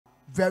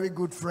very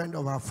good friend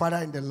of our father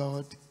in the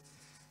Lord,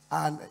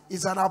 and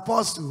is an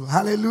apostle.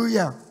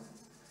 Hallelujah.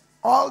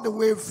 All the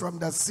way from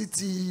the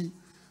city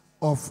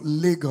of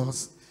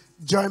Lagos.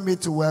 Join me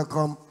to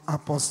welcome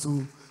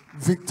Apostle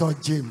Victor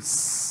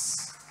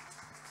James.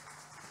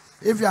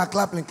 If you are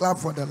clapping, clap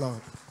for the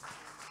Lord.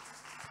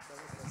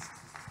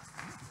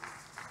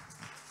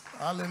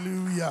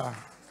 Hallelujah.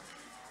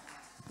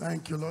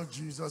 Thank you, Lord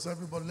Jesus.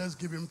 Everybody, let's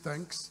give him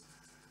thanks.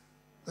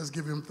 Let's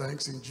give him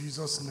thanks in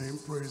Jesus' name.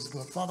 Praise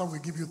God. Father, we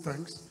give you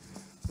thanks.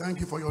 Thank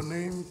you for your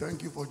name.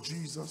 Thank you for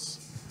Jesus.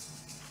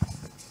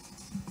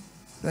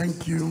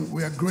 Thank you.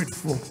 We are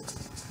grateful.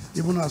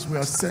 Even as we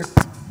are set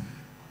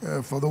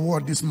for the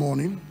word this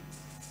morning,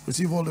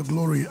 receive all the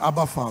glory,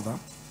 Abba Father,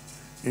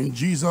 in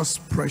Jesus'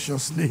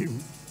 precious name.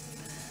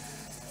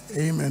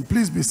 Amen.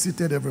 Please be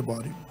seated,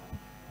 everybody.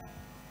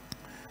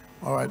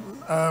 All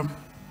right.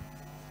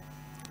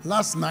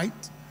 Last night,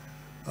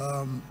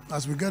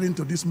 as we get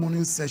into this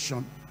morning's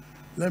session,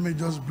 let me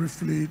just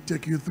briefly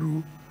take you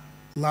through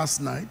last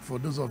night for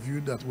those of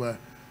you that were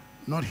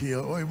not here,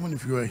 or even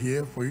if you were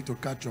here, for you to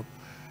catch up.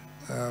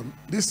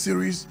 This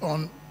series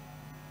on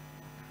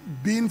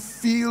being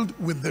filled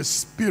with the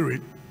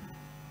Spirit,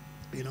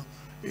 you know,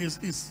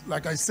 is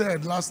like I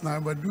said last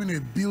night, we're doing a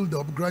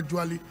build-up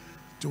gradually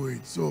to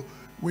it. So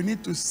we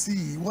need to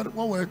see what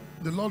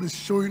the Lord is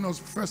showing us.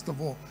 First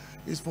of all,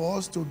 is for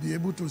us to be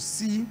able to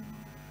see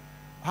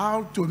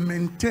how to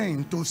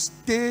maintain, to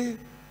stay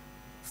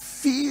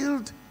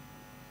filled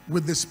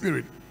with the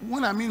Spirit.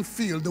 When I mean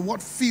filled, the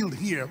word filled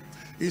here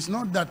is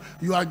not that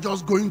you are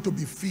just going to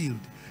be filled.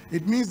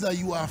 It means that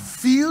you are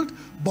filled,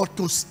 but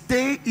to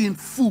stay in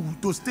full,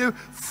 to stay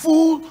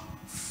full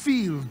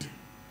filled.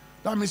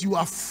 That means you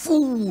are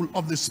full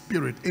of the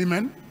Spirit.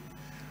 Amen.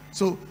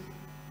 So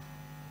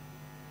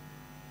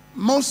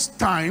most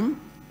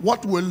time,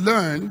 what we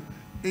learn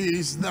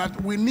is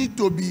that we need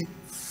to be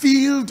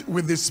filled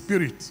with the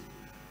Spirit,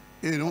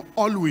 you know,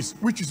 always,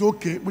 which is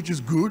okay, which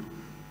is good,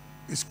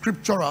 it's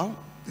scriptural,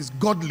 it's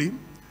godly.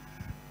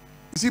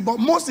 You see, but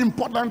most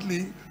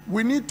importantly,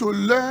 we need to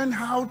learn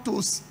how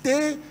to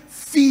stay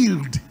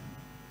filled,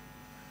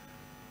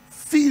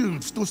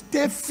 to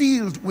stay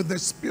filled with the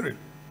Spirit.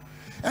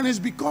 And it's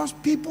because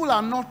people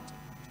are not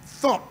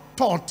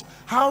taught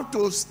how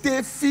to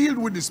stay filled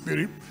with the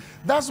Spirit.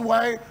 That's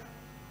why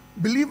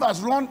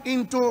believers run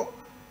into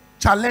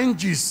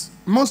challenges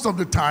most of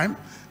the time,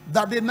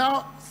 that they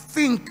now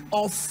think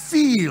or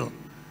feel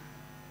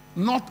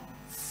not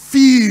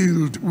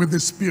filled with the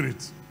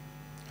Spirit,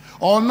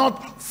 or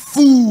not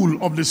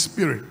full of the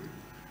Spirit.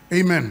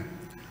 Amen.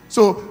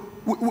 So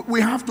we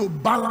have to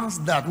balance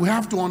that. We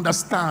have to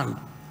understand.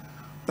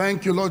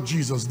 Thank you, Lord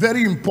Jesus.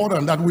 Very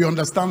important that we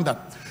understand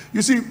that.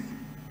 You see,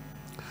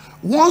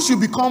 once you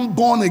become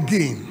born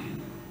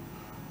again,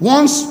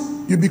 what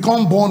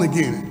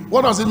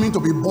does it mean to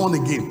be born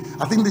again?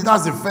 I think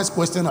that's the first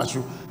question I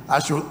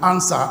should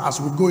answer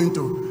as we go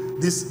into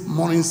this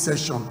morning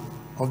session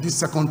of this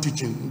second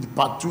teaching, the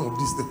part 2 of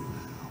this thing.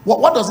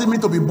 What does it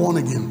mean to be born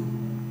again?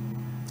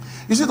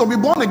 You see, to be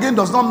born again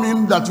does not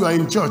mean that you are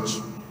in church.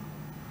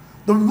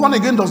 To be born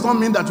again does not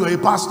mean that you are a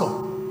pastor,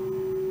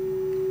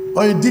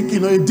 or a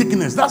deacon, or a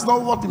deaconess. That's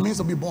not what it means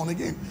to be born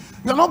again.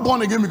 You are not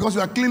born again because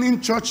you are cleaning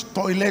church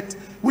toilet,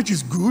 which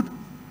is good.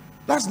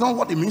 That's not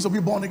what it means to be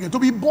born again. To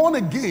be born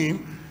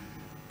again,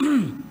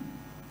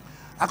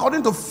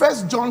 according to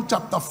 1 John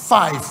chapter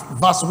 5,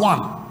 verse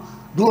 1.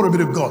 Glory be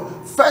to God.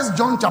 1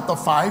 John chapter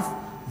 5,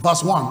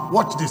 verse 1.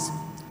 Watch this.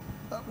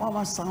 Why am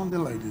I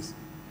sounding like this?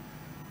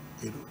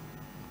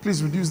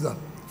 Please reduce that.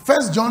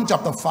 1 John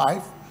chapter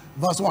 5,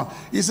 verse 1.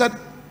 He said,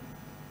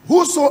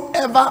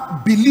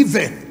 whosoever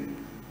believeth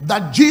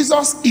that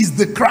Jesus is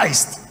the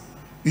Christ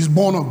is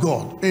born of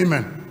God.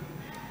 Amen.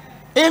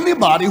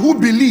 Anybody who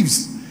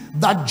believes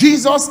that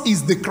Jesus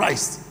is the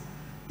Christ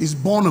is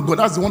born of God.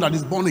 That's the one that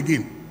is born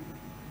again.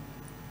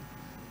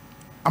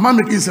 Am I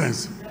making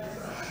sense?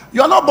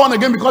 You are not born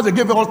again because they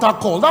gave an altar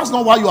call. That's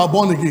not why you are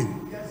born again.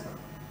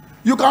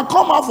 You can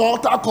come out for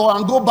altar call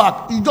and go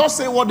back. You just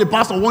say what the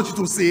pastor wants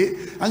you to say,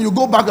 and you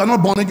go back. You are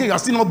not born again. You are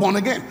still not born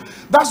again.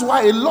 That's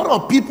why a lot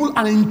of people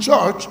are in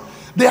church.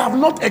 They have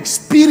not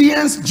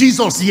experienced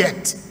Jesus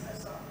yet.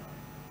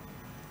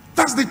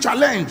 That's the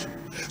challenge.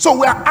 So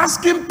we are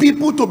asking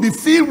people to be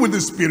filled with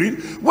the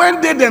Spirit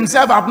when they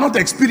themselves have not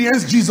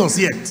experienced Jesus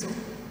yet.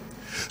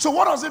 So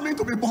what does it mean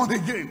to be born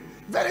again?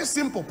 Very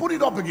simple. Put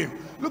it up again.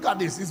 Look at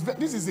this.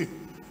 This is it.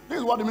 This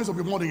is what it means to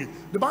be born again.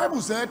 The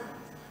Bible said,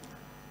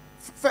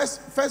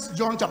 First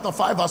John chapter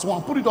 5, verse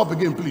 1. Put it up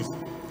again, please.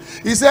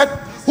 He said,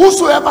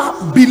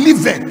 whosoever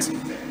believeth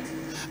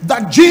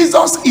that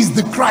Jesus is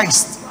the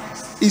Christ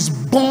is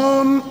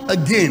born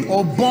again,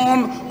 or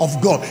born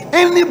of God.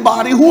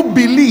 Anybody who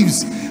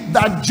believes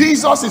that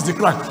Jesus is the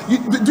Christ.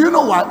 Do you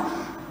know what?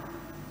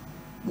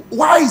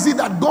 Why is it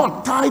that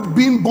God tied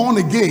being born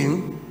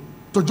again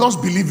to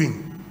just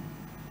believing?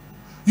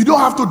 You don't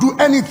have to do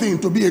anything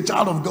to be a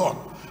child of God.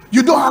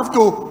 You don't have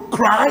to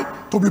cry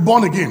to be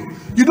born again.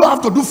 You don't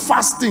have to do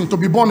fasting to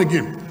be born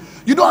again.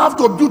 You don't have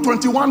to do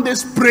 21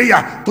 days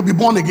prayer to be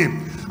born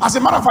again. As a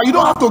matter of fact, you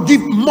don't have to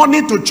give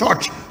money to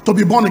church to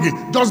be born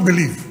again. Just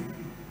believe.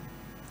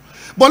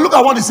 But look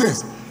at what he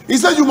says. He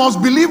says you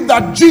must believe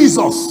that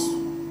Jesus,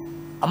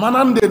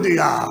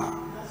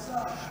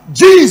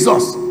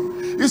 Jesus.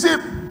 You see,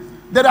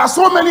 there are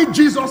so many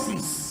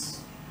Jesuses.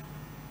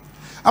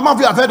 How many of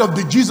you have heard of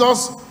the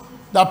Jesus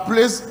that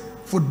plays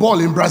football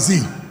in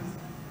Brazil?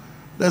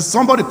 There's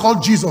somebody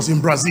called Jesus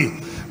in Brazil.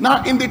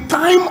 Now, in the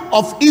time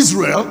of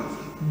Israel,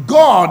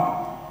 God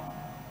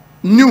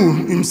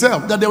knew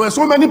himself that there were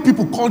so many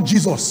people called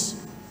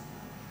Jesus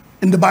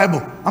in the Bible.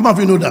 How many of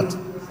you know that?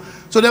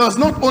 So there was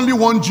not only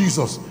one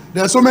Jesus.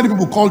 There are so many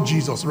people called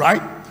Jesus,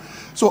 right?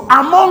 So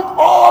among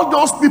all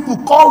those people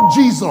called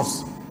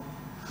Jesus,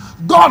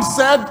 God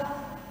said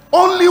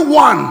only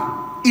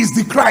one is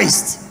the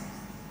Christ.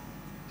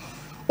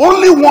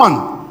 Only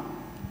one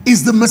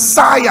is the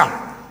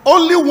Messiah.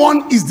 Only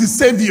one is the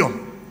Savior.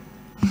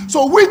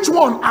 So which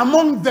one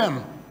among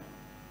them?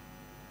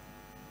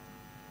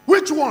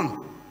 Which one?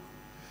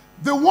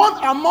 The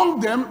one among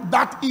them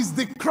that is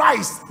the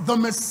Christ, the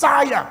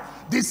Messiah,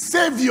 the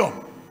Savior,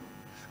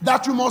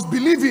 that you must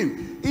believe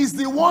in, is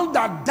the one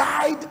that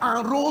died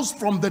and rose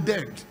from the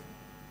dead.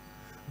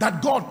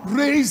 That God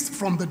raised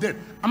from the dead.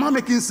 Am I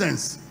making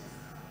sense?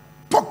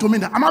 Talk to me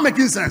now. Am I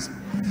making sense?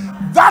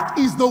 That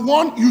is the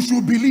one you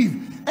should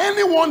believe.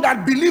 Anyone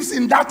that believes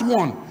in that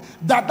one,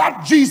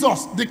 that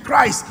Jesus, the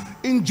Christ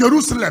in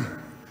Jerusalem,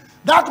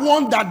 that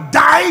one that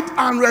died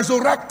and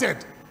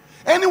resurrected,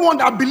 anyone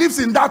that believes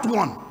in that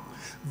one,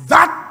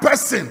 that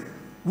person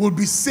will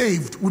be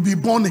saved, will be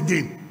born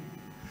again.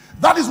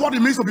 That is what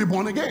it means to be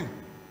born again.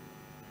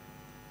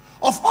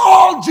 Of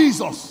all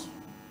Jesus,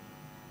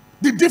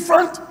 the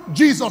different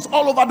Jesus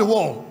all over the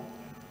world.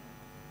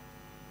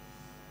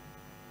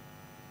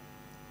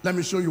 Let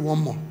me show you one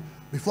more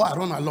before I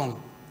run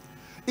along.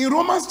 In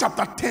Romans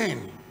chapter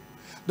 10,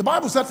 the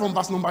Bible said from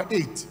verse number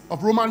 8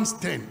 of Romans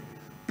 10.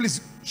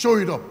 Please show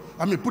it up.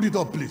 Put it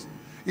up, please.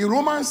 In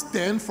Romans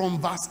 10 from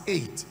verse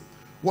 8.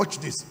 Watch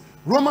this.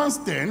 Romans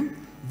 10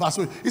 verse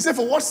 8. He said,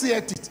 for what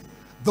saith it?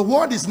 The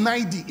word is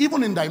nigh thee,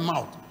 even in thy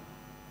mouth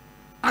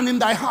and in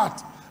thy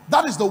heart.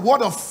 That is the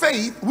word of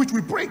faith which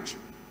we preach.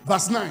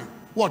 Verse 9.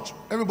 Watch.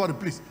 Everybody,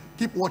 please.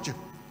 Keep watching.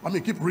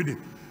 Keep reading.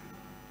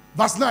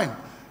 Verse 9.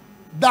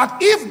 That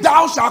if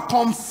thou shalt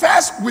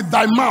confess with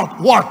thy mouth,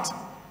 what?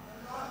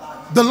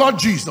 The Lord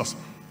Jesus.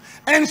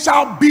 And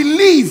shalt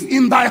believe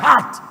in thy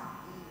heart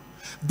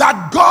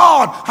that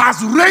God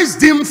has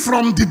raised him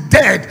from the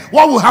dead,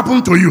 what will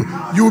happen to you?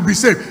 You will be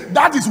saved.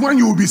 That is when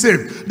you will be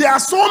saved. There are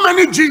so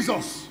many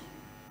Jesus.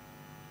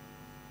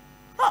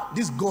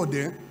 This God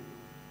there.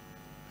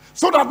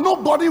 So that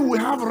nobody will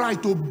have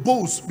right to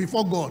boast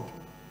before God.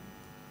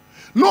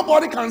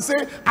 Nobody can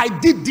say, I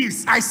did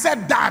this, I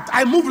said that,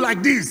 I moved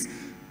like this.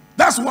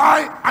 That's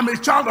why I'm a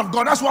child of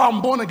God. That's why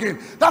I'm born again.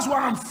 That's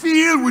why I'm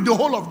filled with the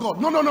whole of God.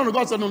 No.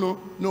 God said,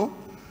 no.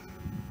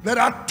 There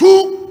are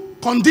two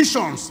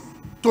conditions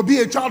to be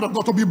a child of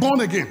God, to be born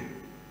again.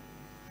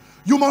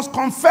 You must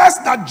confess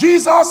that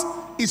Jesus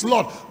is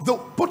Lord.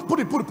 Put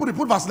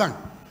verse 9.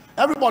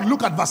 Everybody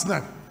look at verse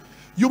 9.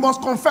 You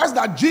must confess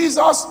that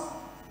Jesus,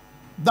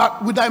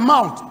 that with thy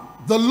mouth,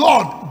 the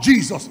Lord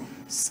Jesus.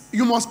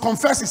 You must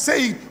confess it,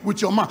 say it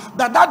with your mouth.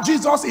 That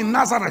Jesus in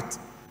Nazareth,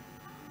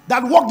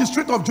 that walked the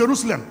street of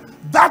Jerusalem,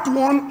 that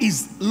one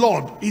is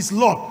Lord, is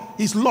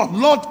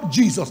Lord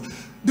Jesus.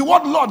 The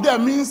word Lord there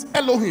means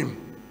Elohim.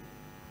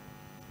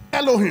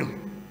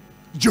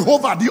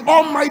 Jehovah, the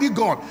Almighty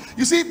God.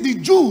 You see, the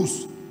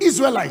Jews,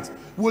 Israelites,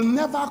 will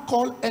never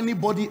call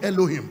anybody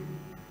Elohim.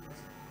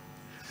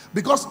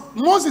 Because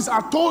Moses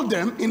had told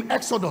them in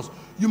Exodus,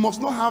 you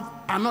must not have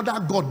another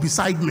God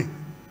beside me.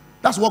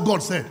 That's what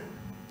God said.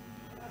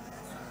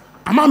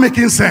 Am I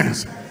making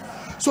sense?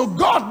 So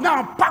God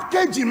now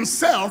packaged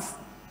himself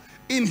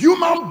in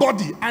human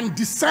body and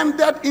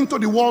descended into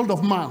the world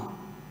of man.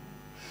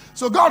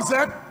 So God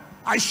said,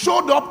 I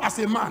showed up as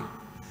a man.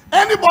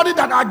 Anybody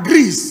that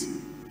agrees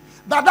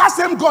that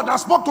same God that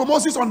spoke to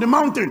Moses on the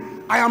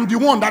mountain, I am the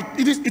one, that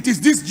it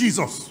is this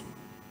Jesus.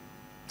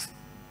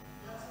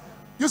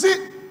 You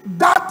see,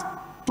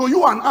 that to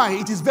you and I,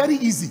 it is very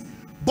easy.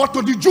 But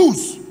to the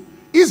Jews,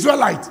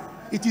 Israelites,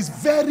 it is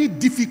very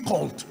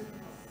difficult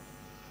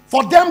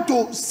for them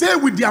to say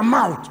with their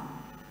mouth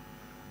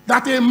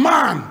that a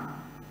man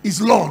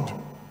is Lord,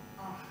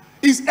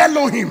 is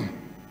Elohim,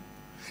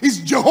 is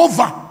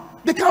Jehovah.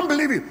 They can't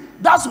believe it.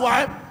 That's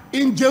why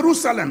in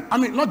Jerusalem,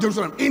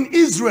 in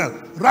Israel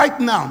right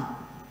now,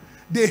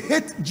 they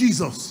hate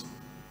Jesus.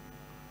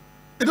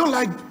 They don't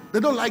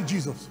like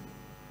Jesus.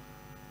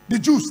 The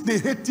Jews, they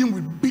hate him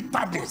with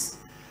bitterness.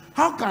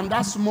 How can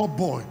that small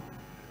boy,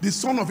 the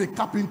son of a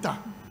carpenter,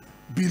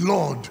 be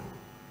Lord?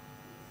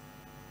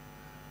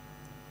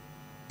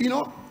 You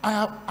know,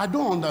 I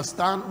don't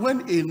understand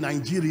when a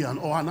Nigerian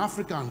or an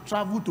African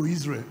travel to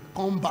Israel,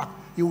 come back,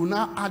 he will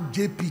now add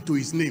JP to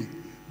his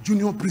name,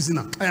 junior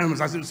prisoner. I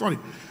said, sorry.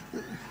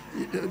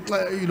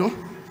 You know.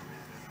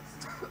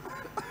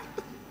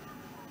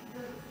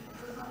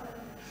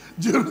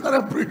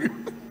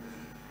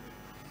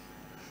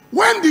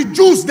 When the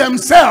Jews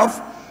themselves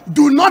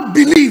do not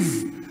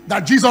believe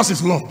that Jesus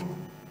is Lord.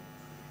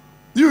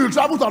 You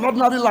travel to an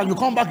ordinary land, you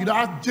come back, you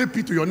ask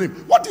JP to your name.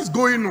 What is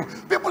going on?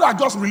 People are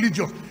just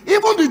religious.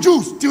 Even the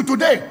Jews, till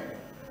today.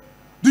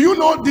 Do you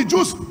know the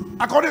Jews,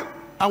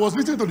 I was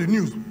listening to the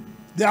news.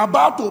 They are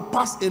about to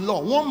pass a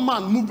law. One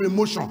man moved a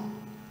motion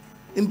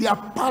in their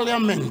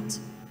parliament.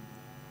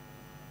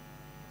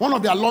 One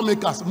of their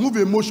lawmakers moved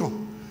a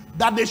motion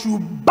that they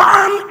should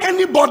ban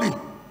anybody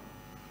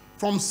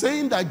from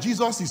saying that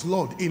Jesus is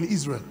Lord in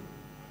Israel.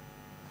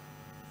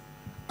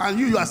 And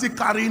you are still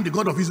carrying the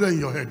God of Israel in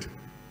your head.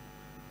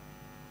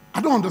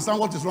 I don't understand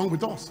what is wrong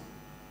with us.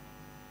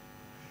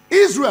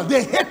 Israel,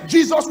 they hate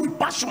Jesus with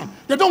passion.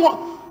 They don't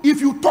want,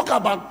 if you talk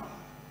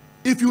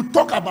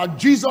about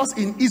Jesus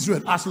in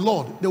Israel as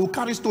Lord, they will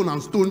carry stone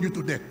and stone you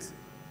to death.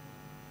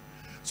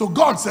 So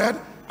God said,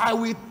 I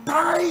will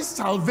tie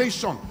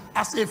salvation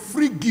as a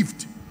free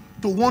gift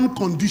to one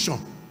condition.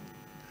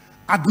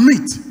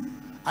 Admit,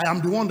 I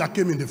am the one that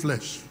came in the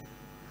flesh.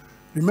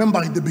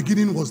 Remember, in the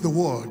beginning was the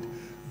Word.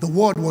 The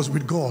Word was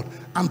with God,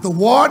 and the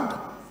Word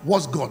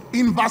was God.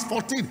 In verse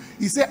 14,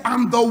 he said,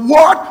 and the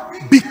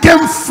Word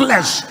became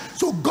flesh.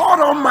 So God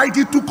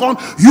Almighty took on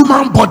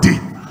human body.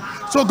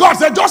 So God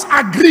said, just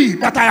agree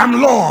that I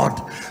am Lord,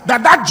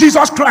 that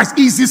Jesus Christ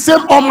is the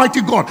same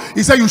Almighty God.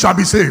 He said, you shall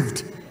be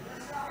saved.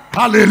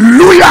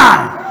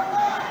 Hallelujah.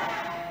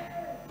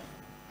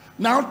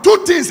 Now,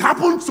 two things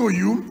happen to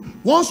you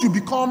once you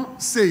become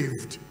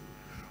saved.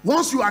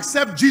 Once you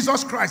accept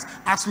Jesus Christ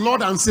as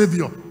Lord and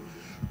Savior,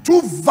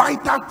 two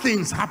vital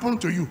things happen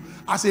to you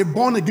as a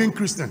born-again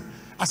Christian,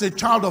 as a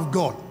child of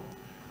God.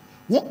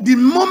 The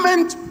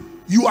moment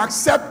you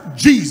accept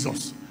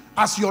Jesus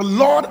as your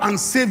Lord and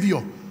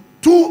Savior,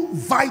 two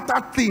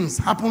vital things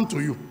happen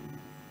to you.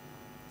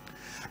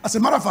 As a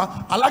matter of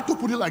fact, I like to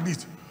put it like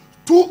this.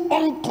 Two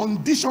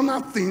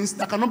unconditional things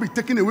that cannot be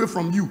taken away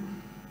from you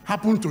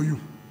happen to you.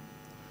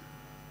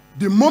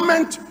 The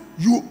moment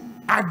you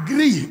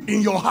agree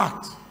in your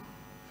heart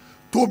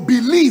to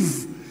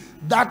believe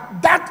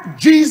that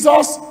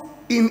Jesus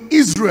in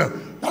Israel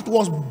that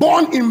was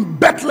born in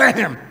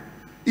Bethlehem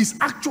is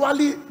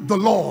actually the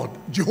Lord,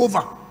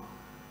 Jehovah.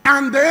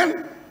 And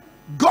then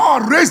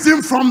God raised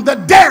him from the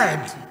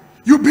dead.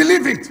 You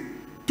believe it.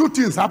 Two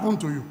things happen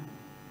to you.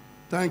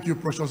 Thank you,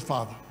 precious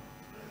Father.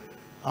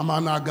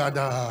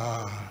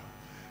 Amanagada.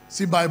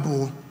 See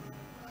Bible.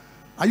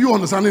 Are you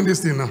understanding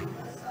this thing now?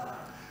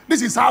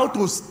 This is how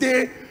to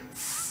stay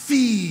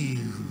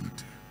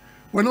filled.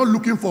 We're not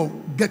looking for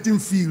getting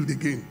filled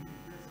again.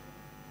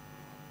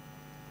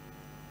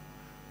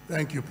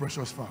 Thank you,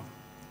 precious Father.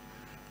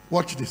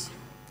 Watch this.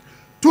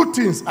 Two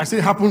things I say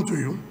happen to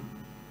you.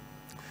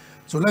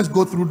 So let's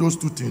go through those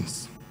two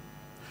things.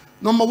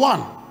 Number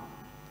one,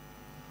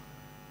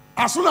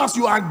 as soon as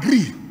you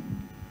agree,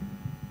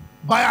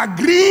 by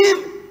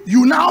agreeing,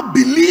 you now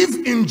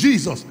believe in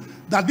Jesus,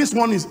 that this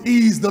one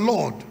he is the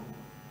Lord.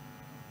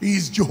 He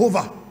is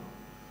Jehovah,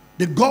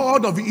 the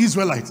God of the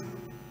Israelites.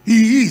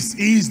 He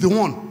is the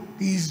one.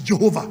 He is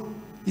Jehovah.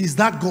 He is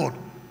that God.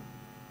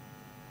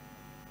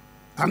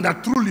 And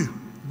that truly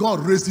God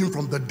raised him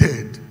from the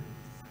dead.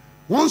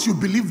 Once you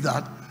believe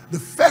that, the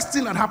first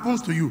thing that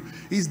happens to you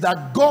is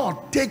that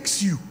God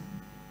takes you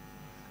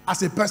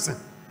as a person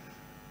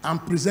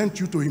and presents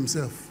you to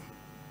himself.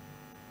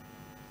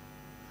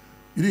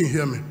 You didn't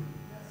hear me.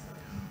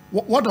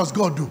 What does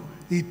God do?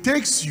 He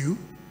takes you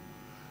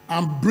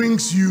and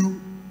brings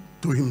you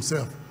to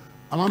himself.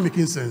 Am I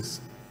making sense?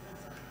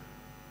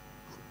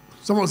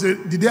 Someone say,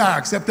 the day I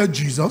accepted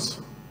Jesus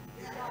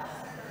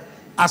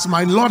as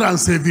my Lord and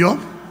Savior,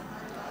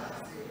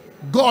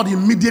 God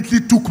immediately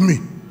took me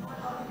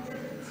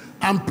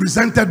and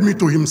presented me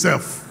to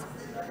himself.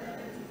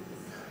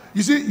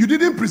 You see, you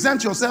didn't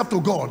present yourself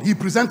to God. He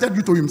presented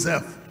you to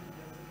himself.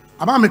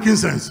 Am I making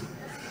sense?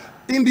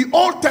 In the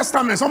Old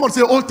Testament, somebody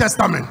say Old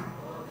Testament.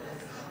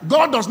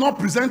 God does not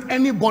present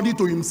anybody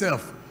to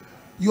himself.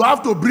 You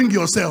have to bring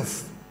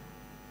yourself.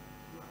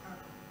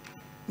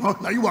 No,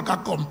 now you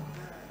can't come.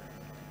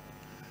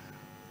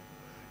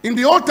 In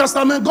the Old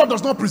Testament, God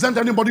does not present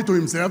anybody to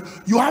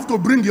himself. You have to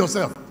bring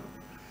yourself.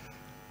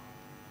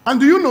 And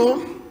do you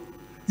know,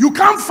 you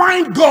can't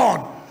find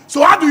God.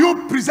 So how do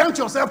you present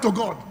yourself to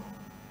God?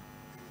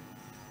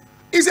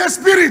 It's a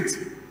spirit.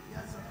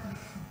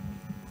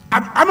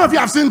 How many of you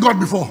have seen God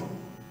before?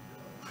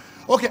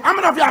 Okay, how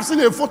many of you have seen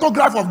a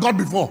photograph of God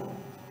before?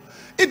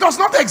 It does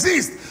not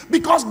exist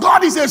because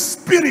God is a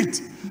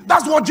spirit.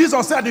 That's what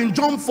Jesus said in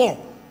John 4.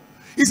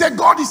 He said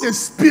God is a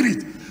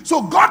spirit.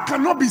 So God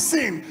cannot be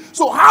seen.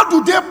 So how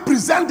do they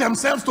present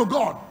themselves to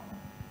God?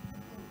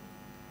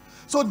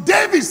 So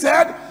David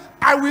said,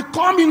 I will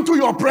come into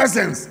your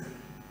presence.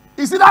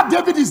 Is it that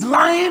David is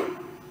lying?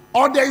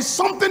 Or there is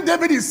something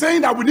David is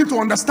saying that we need to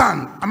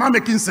understand? Am I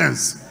making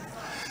sense?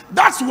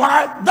 That's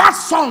why that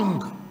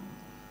song,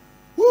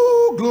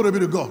 woo, glory be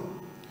to God.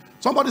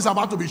 Somebody's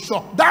about to be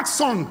shocked. That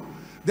song,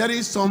 there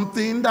is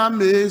something that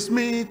makes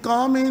me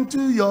come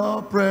into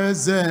your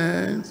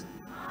presence.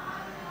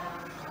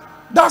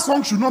 That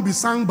song should not be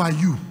sung by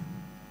you.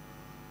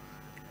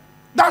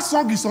 That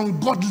song is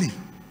ungodly.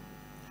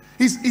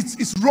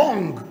 It's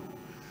wrong.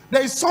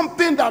 There is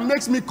something that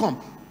makes me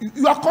come.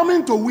 You are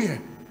coming to where?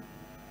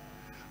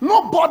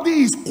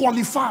 Nobody is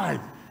qualified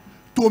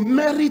to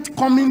merit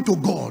coming to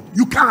God.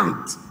 You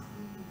can't.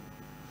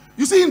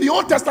 You see, in the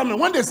Old Testament,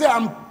 when they say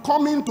I'm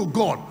coming to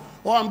God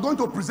or I'm going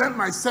to present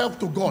myself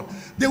to God,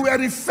 they were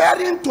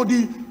referring to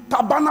the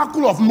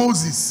tabernacle of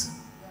Moses.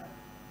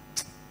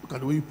 Look at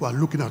the way people are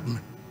looking at me.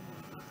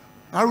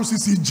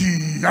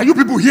 RCCG, are you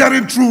people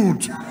hearing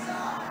truth?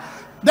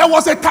 There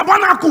was a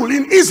tabernacle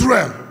in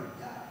Israel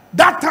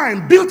that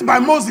time built by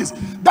Moses.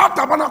 That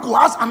tabernacle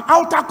has an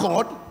outer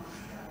court,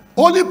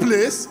 holy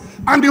place,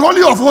 and the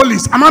Holy of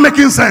Holies. Am I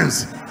making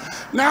sense?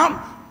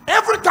 Now,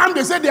 every time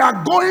they say they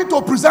are going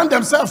to present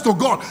themselves to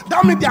God,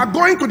 that means they are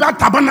going to that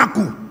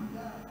tabernacle.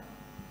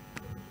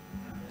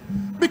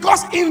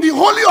 Because in the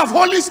Holy of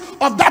Holies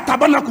of that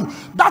tabernacle,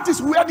 that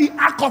is where the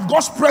ark of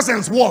God's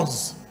presence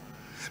was.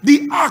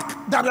 The ark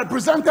that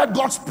represented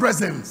God's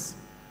presence.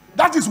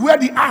 That is where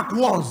the ark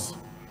was.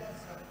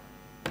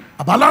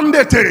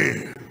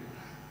 Abalandete.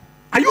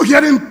 Are you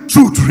hearing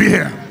truth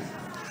here?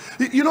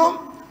 You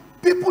know,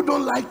 people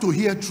don't like to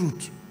hear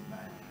truth.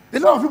 A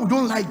lot of people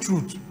don't like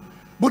truth.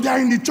 But they are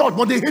in the church,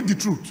 but they hate the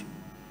truth.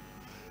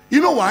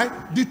 You know why?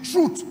 The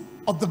truth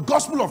of the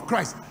gospel of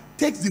Christ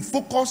takes the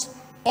focus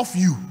off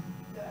you.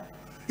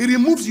 It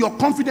removes your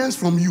confidence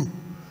from you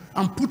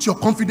and puts your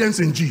confidence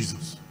in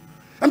Jesus.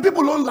 And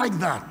people don't like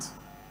that.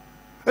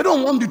 They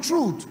don't want the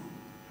truth.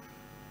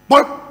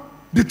 But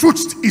the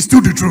truth is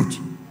still the truth.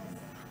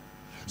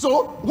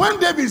 So when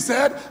David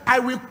said, I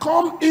will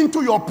come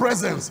into your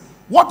presence,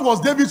 what was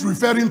David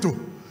referring to?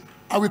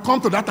 I will come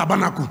to that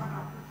tabernacle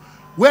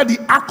where the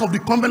ark of the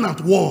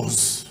covenant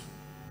was.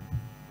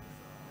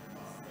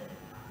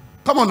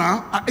 Come on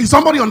now. Is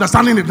somebody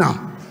understanding it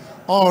now?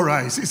 All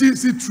right.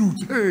 See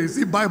truth. Hey,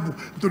 see Bible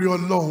to your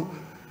law.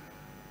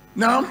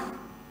 Now,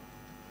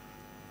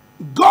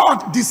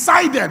 God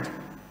decided,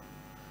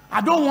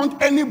 I don't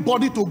want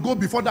anybody to go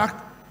before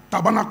that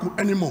tabernacle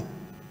anymore.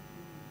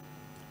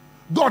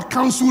 God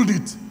canceled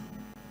it.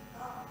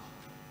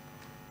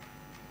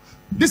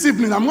 This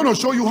evening, I'm going to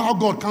show you how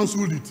God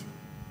canceled it.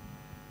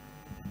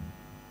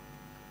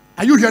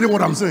 Are you hearing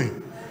what I'm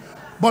saying?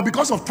 But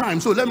because of time,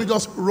 so let me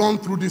just run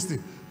through this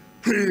thing.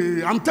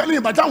 Hey, I'm telling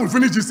you, by the time we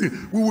finish this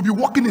thing, we will be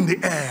walking in the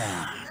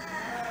air.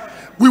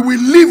 We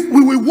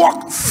will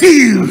walk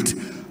filled,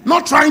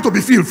 not trying to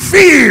be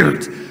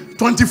filled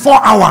 24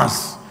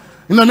 hours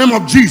in the name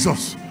of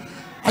Jesus.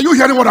 Are you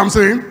hearing what I'm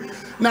saying?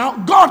 Now,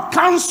 God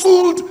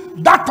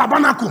canceled that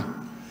tabernacle.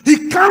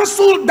 He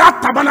canceled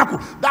that tabernacle,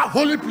 that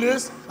holy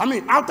place,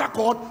 outer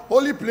court,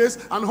 holy place,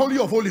 and holy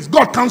of holies.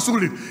 God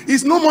canceled it.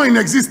 It's no more in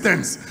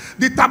existence.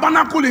 The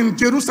tabernacle in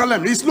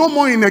Jerusalem is no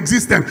more in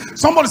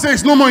existence. Somebody say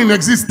it's no more in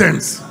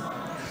existence.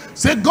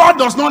 Say God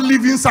does not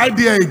live inside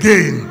there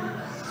again.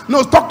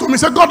 No, talk to me.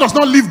 Say God does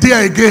not live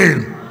there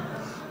again.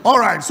 All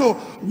right. So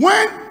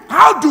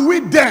how do we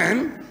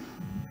then,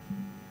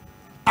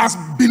 as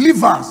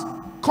believers,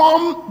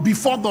 come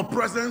before the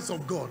presence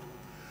of God?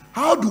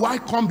 How do I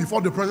come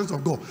before the presence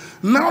of God?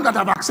 Now that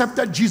I've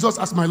accepted Jesus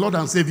as my Lord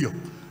and Savior.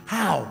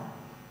 How?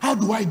 How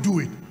do I do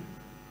it?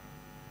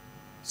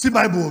 See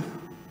Bible.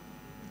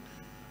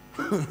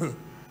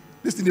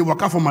 This thing they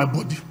work out for my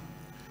body.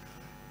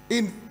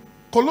 In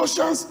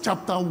Colossians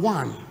chapter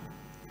 1,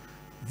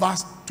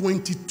 verse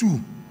 22.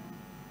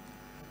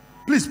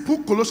 Please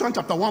put Colossians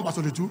chapter 1, verse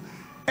 22.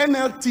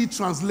 NLT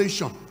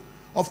translation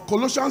of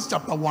Colossians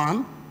chapter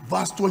 1,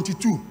 verse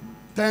 22.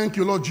 Thank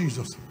you, Lord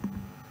Jesus.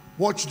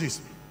 Watch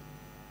this.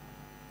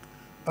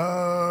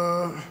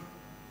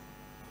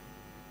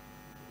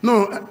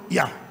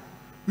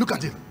 Look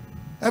at it.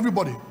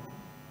 Everybody,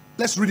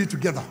 let's read it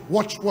together.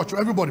 Watch.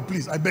 Everybody,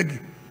 please, I beg you.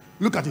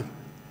 Look at it.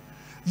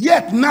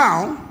 Yet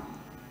now,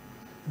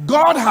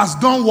 God has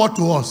done what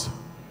to us?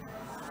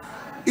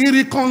 He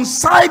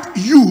reconciled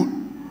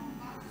you.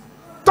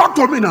 Talk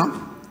to me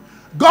now.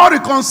 God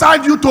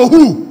reconciled you to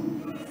who?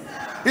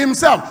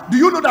 Himself. Do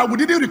you know that we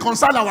didn't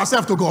reconcile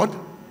ourselves to God?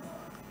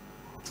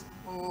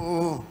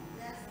 Oh.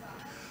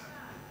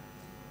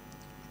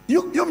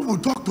 You people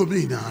talk to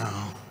me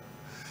now.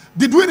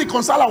 Did we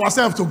reconcile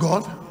ourselves to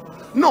God?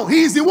 No,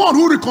 He is the one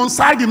who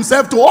reconciled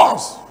Himself to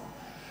us.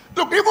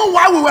 Look, even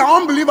while we were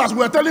unbelievers, we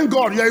were telling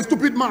God, you're a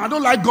stupid man. I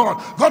don't like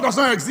God. God does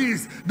not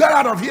exist. Get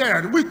out of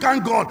here. We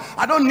can't God.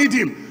 I don't need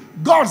Him.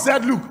 God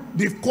said, look,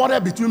 the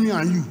quarrel between me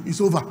and you is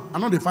over. I'm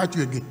not going to fight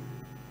you again.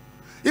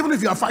 Even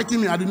if you are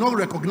fighting me, I do not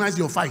recognize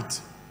your fight.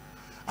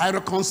 I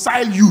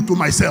reconcile you to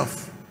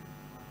myself.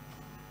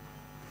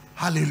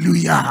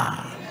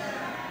 Hallelujah.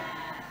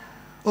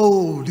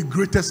 Oh, the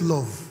greatest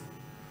love.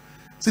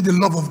 See, the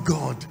love of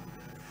God.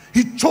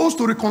 He chose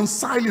to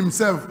reconcile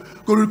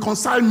Himself, to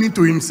reconcile me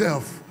to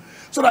Himself.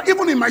 So that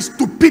even in my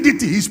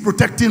stupidity, He's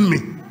protecting me.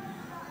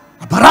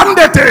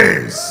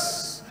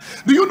 Barandetes.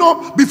 Do you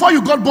know, before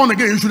you got born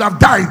again, you should have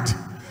died.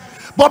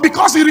 But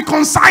because He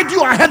reconciled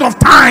you ahead of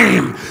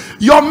time,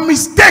 your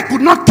mistake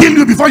could not kill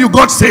you before you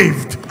got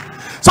saved.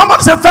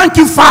 Somebody say, thank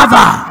you,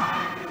 Father.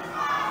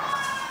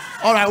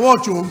 All right,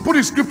 watch you. Put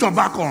the scripture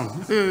back on.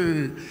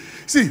 Hey.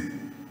 See,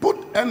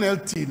 Put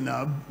NLT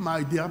now,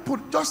 my dear.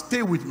 Just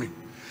stay with me.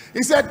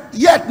 He said,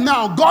 yet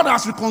now God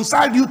has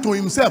reconciled you to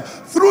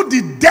himself through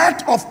the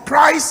death of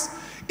Christ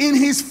in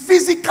his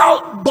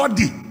physical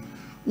body.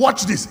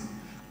 Watch this.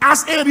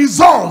 As a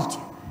result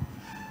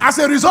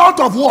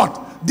of what?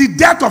 The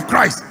death of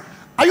Christ.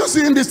 Are you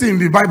seeing this in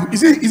the Bible?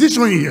 Is it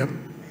showing here?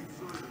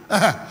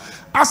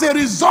 As a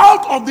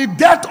result of the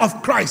death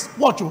of Christ,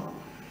 watch you.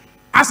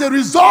 As a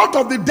result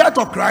of the death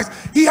of Christ,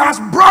 he has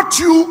brought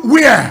you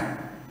where?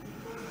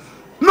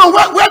 No,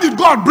 where did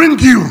God bring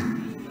you?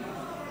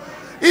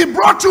 He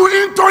brought you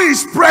into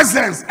his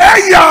presence.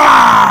 Hey,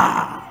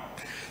 yeah!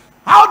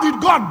 How did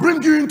God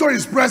bring you into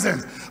his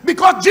presence?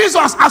 Because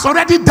Jesus has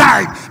already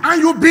died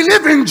and you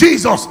believe in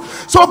Jesus.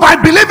 So by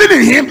believing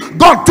in him,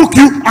 God took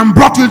you and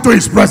brought you into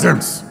his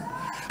presence.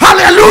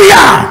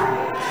 Hallelujah!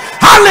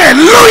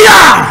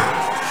 Hallelujah!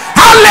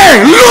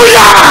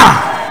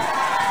 Hallelujah!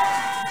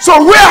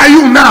 So where are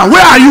you now?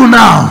 Where are you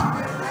now?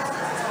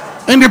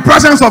 In the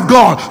presence of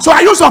God. So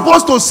are you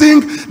supposed to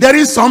sing, there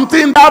is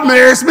something that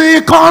makes me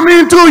come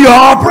into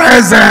your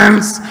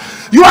presence?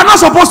 You are not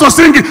supposed to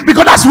sing it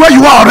because that's where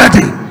you are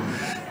already.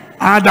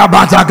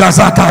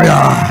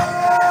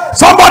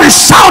 Somebody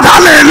shout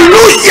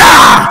hallelujah.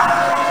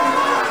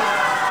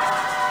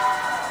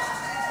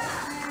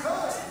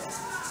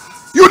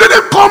 You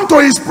didn't come to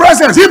his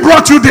presence, he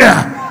brought you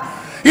there.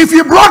 If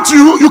he brought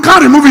you, you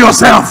can't remove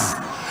yourself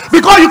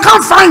because you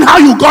can't find how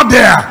you got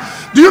there.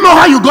 Do you know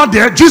how you got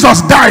there?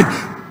 Jesus died,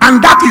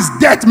 and that is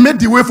death made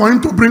the way for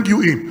him to bring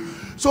you in.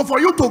 So for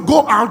you to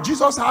go out,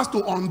 Jesus has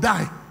to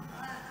undie.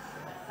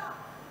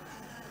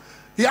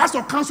 He has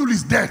to cancel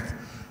his death.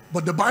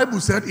 But the Bible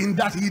said in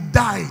that he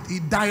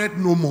died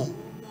no more.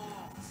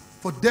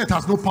 For death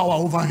has no power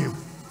over him.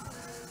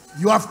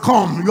 You have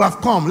come.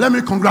 Let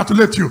me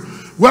congratulate you.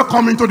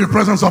 Welcome into the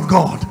presence of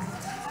God.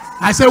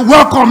 I say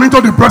welcome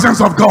into the presence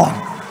of God.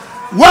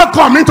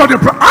 Welcome into the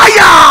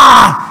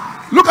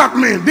Look at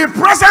me. The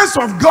presence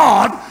of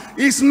God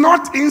is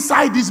not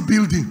inside this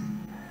building.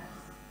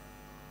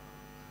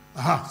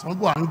 Some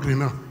people are angry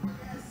now.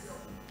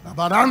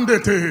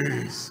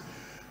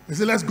 They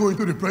say, let's go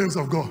into the presence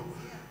of God.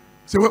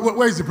 Say,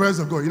 where is the presence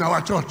of God? In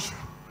our church.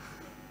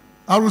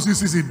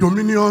 RCCC,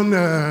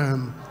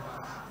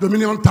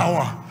 Dominion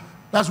Tower.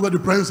 That's where the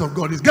presence of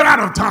God is. Get out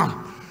of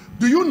town.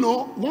 Do you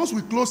know, once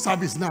we close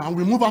service now and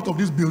we move out of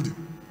this building,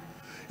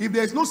 if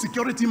there is no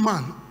security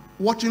man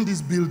watching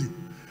this building,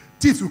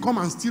 thieves will come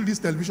and steal this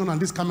television and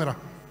this camera.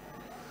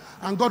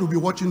 And God will be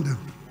watching them.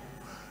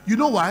 You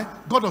know why?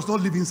 God does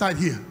not live inside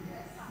here.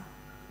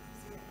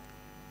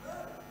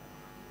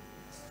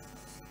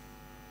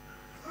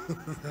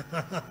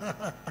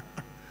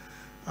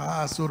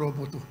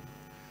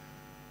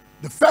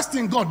 The first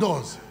thing God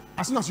does,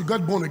 as soon as you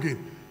got born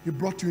again, he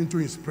brought you into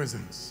his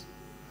presence.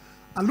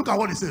 And look at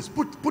what he says.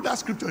 Put that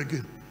scripture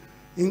again.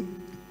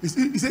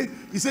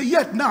 He said,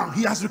 yet now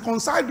he has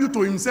reconciled you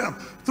to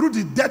himself through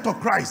the death of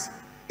Christ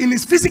in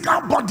his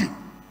physical body.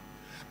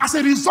 As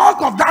a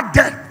result of that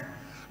death,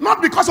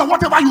 not because of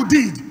whatever you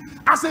did,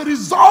 as a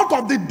result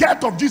of the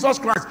death of Jesus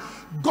Christ,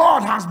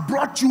 God has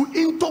brought you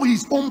into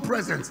his own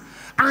presence,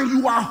 and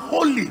you are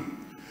holy,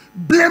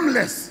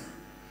 blameless,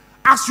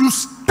 as you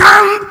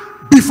stand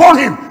before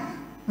him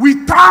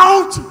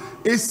without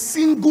a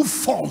single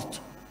fault.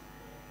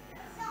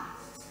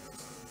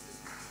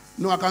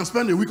 No, I can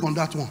spend a week on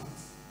that one.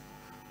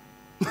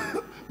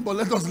 But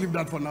let us leave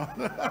that for now.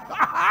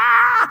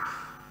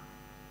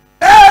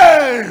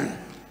 Hey!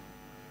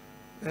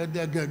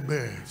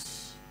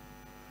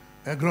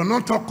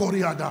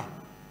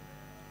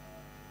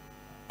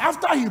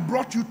 After he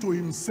brought you to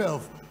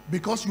himself,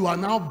 because you are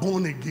now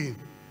born again.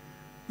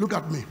 Look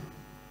at me.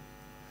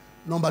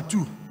 Number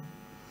 2,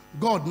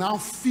 God now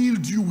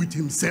filled you with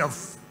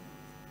himself.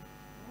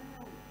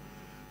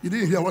 You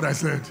didn't hear what I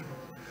said.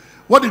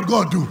 What did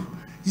God do?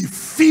 He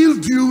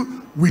filled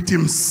you with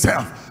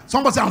himself.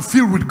 Somebody say, I'm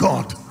filled with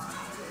God.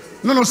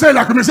 No, say it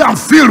like me. Say, I'm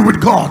filled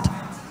with God.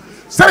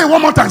 Say it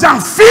one more time. Say,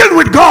 I'm filled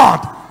with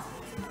God.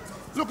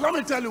 Look, let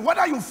me tell you,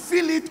 whether you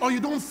feel it or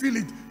you don't feel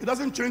it, it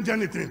doesn't change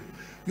anything.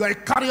 You are a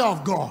carrier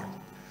of God.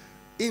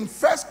 In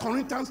 1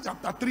 Corinthians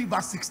chapter 3,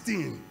 verse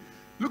 16,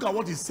 look at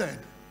what he said.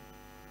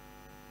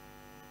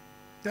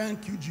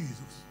 Thank you,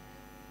 Jesus.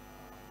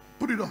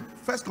 Put it up.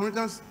 1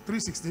 Corinthians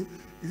 3:16.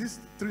 Is this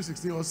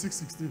 3:16 or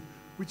 6:16?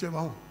 Whichever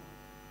one.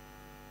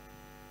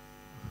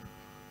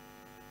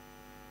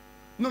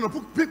 No,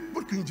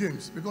 put King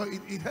James, because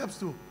it helps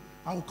to.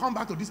 I will come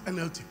back to this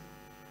NLT.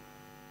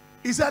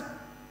 He said,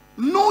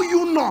 know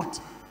you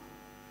not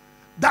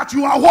that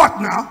you are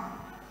what now?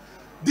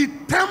 The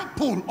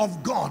temple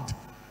of God.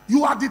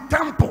 You are the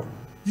temple.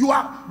 You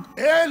are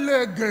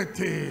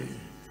elegate.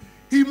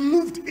 He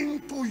moved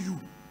into you.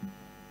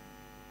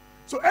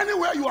 So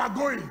anywhere you are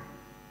going,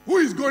 who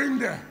is going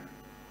there?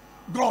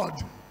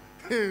 God.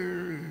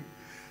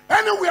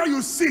 Anywhere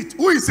you sit,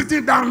 who is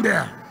sitting down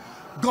there?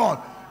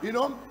 God. You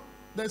know,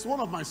 there's one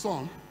of my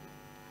sons.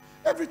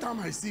 Every time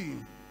I see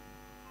him,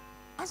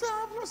 I say, I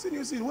have not seen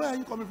you. Where are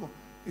you coming from?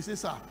 He says,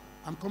 sir,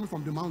 I'm coming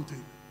from the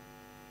mountain.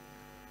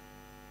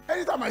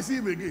 Anytime I see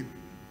him again,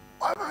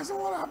 I said,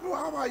 what happened?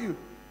 How are you?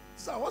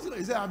 So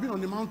he said, I've been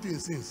on the mountain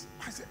since.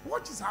 I said,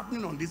 what is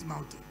happening on this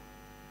mountain?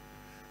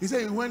 He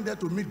said he went there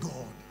to meet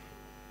God.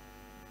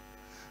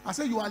 I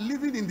said, you are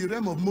living in the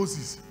realm of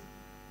Moses.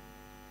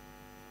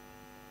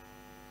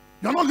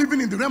 You're not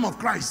living in the realm of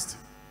Christ.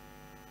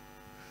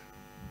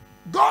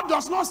 God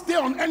does not stay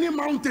on any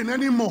mountain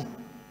anymore.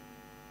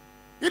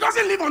 He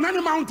doesn't live on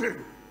any mountain.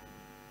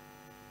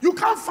 You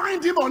can't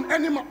find him on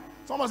any mountain.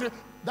 Somebody say,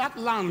 that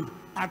land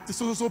at the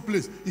so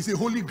place is a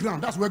holy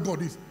ground. That's where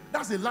God is.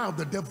 That's a lie of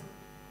the devil.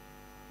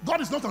 God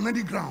is not on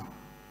any ground.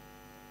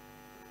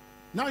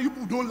 Now you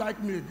people don't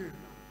like me again.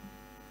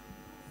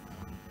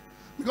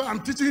 Because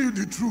I'm teaching you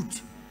the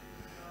truth.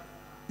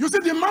 You see,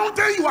 the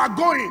mountain you are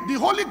going, the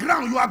holy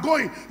ground you are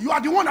going, you are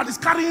the one that is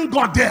carrying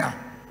God there.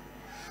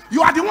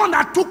 You are the one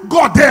that took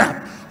God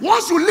there.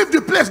 Once you leave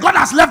the place, God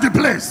has left the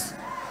place.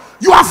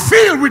 You are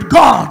filled with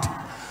God.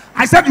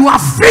 I said you are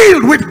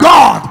filled with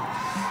God.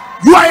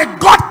 You are a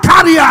God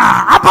carrier.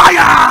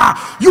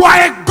 Abaya. You are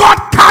a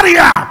God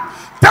carrier.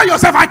 Tell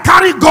yourself, I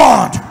carry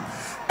God.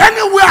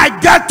 Anywhere I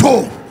get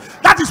to,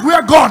 that is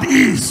where God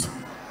is.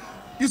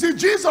 You see,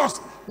 Jesus,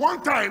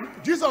 one time,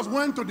 Jesus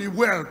went to the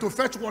well to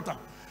fetch water.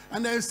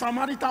 And a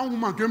Samaritan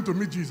woman came to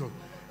meet Jesus.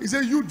 He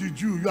said, you the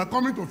Jew, you are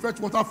coming to fetch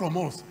water from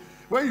us.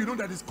 When you know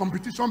that there's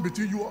competition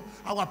between you,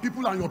 our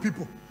people and your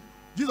people.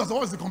 Jesus said,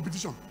 what is the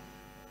competition?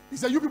 He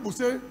said, you people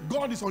say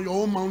God is on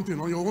your own mountain,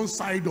 on your own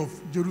side of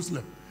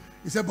Jerusalem.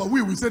 He said, but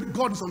we said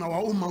God is on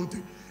our own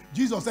mountain.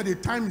 Jesus said, a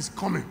time is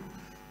coming.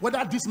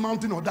 Whether this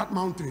mountain or that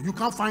mountain, you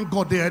can't find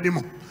God there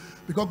anymore.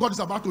 Because God is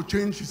about to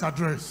change his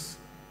address.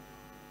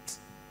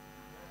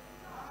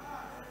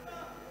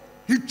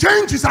 He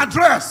changed his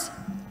address.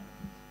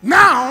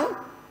 Now,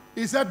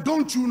 he said,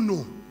 don't you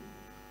know?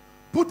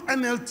 Put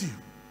NLT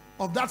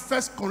of that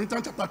 1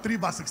 Corinthians chapter 3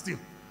 verse 16.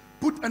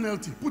 Put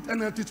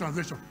NLT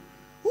translation.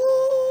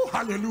 Ooh,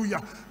 hallelujah.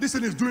 This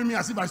thing is doing me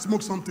as if I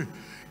smoke something.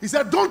 He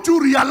said, don't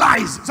you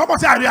realize? Somebody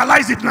say, I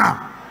realize it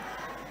now.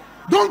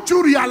 Don't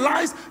you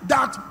realize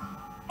that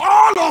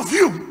all of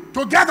you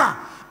together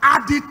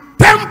are the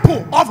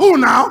temple of who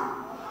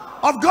now?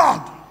 Of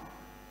God.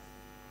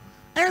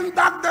 And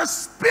that the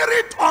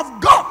Spirit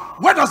of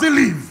God, where does it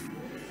live?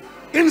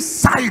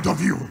 Inside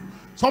of you.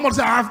 Somebody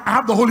say, I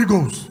have the Holy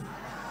Ghost.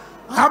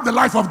 I have the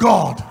life of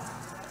God.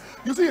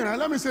 You see,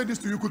 let me say this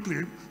to you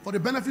quickly for the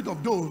benefit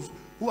of those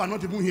who are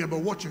not even here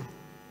but watching.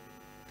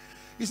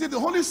 You see, the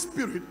Holy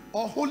Spirit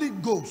or Holy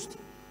Ghost,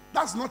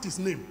 that's not his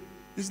name.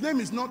 His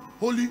name is not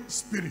Holy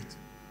Spirit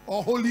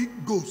or Holy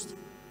Ghost.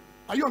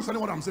 Are you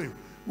understanding what I'm saying?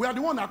 We are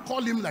the one that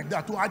call him like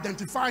that to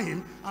identify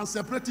him and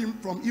separate him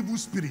from evil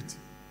spirit.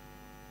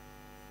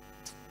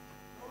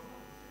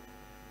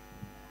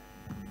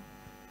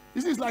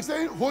 You see, it's like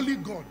saying Holy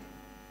God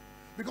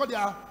because they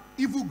are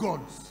evil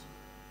gods.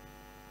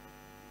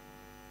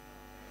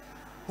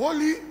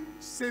 Holy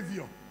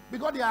Savior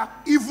because they are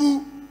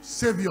evil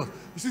saviors.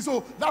 You see,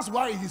 so that's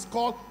why he is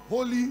called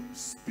Holy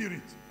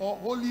Spirit or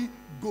Holy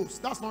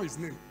Ghost. That's not his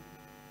name.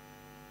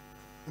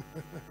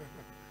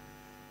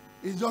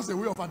 It's just a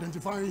way of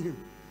identifying him.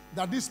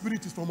 That this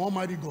spirit is from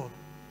Almighty God.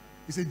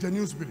 It's a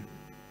genuine spirit.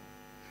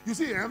 You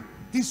see,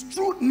 his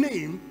true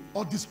name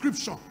or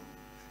description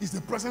is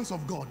the presence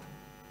of God.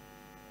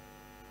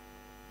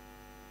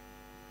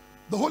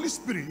 The Holy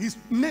Spirit, his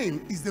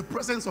name is the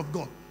presence of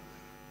God.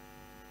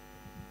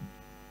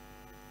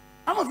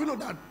 How many of you know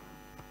that?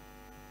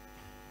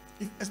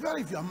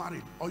 Especially if you are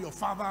married, or your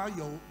father,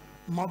 your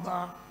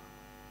mother,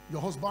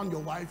 your husband,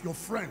 your wife, your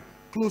friend,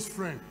 close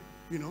friend,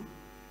 you know.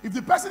 If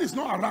the person is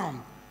not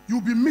around, you'll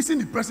be missing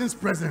the person's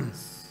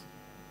presence.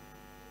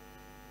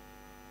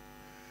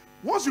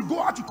 Once you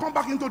go out, you come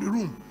back into the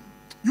room,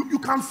 you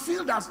can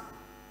feel that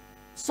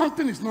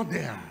something is not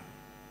there.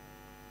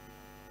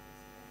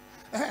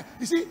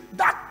 You see,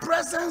 that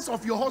presence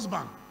of your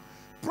husband,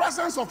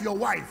 presence of your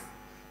wife,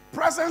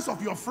 presence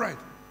of your friend,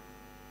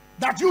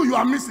 that you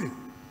are missing.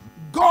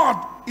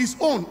 God, his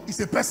own, is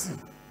a person.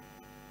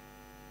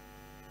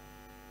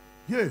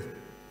 Yeah.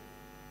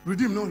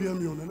 Redeem, not hear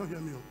me on. They not hear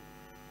me on.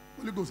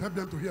 Holy Ghost, help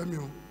them to hear me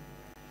on.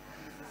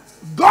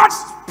 God's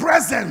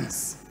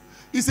presence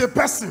is a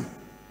person.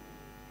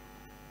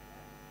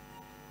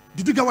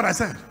 Did you get what I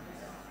said?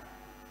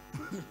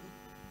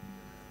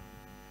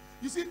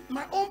 You see,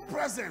 my own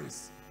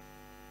presence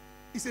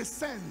is a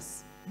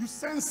sense. You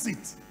sense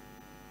it.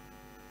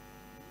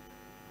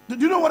 Do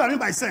you know what I mean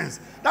by sense?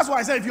 That's why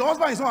I said if your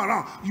husband is not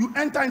around, you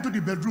enter into the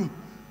bedroom.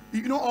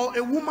 You know, or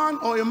a woman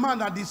or a man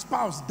that the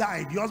spouse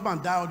died, the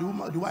husband died, or the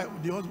woman, the wife,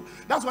 the husband.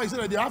 That's why he said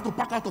that they have to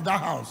pack out of that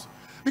house.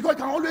 Because you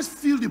can always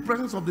feel the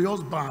presence of the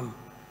husband.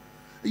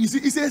 You see,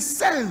 it's a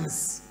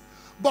sense.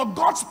 But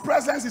God's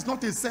presence is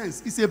not a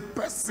sense, it's a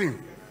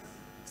person.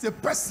 It's a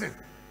person.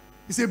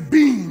 It's a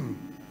being.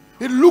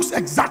 It looks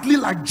exactly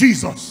like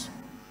Jesus.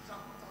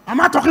 Am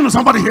I talking to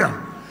somebody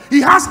here? He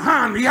has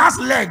hands, he has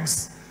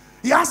legs,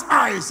 he has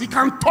eyes, he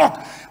can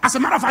talk. As a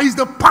matter of fact, he's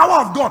the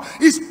power of God.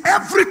 He's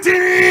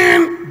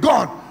everything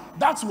God.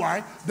 That's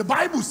why the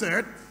Bible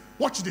said,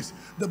 watch this.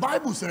 The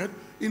Bible said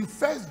in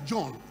 1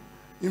 John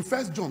In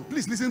 1 John,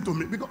 please listen to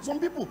me, because some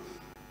people,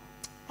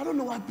 I don't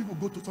know why some people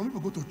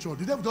go to church.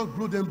 The devil just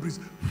blow them breeze,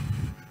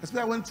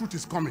 especially when truth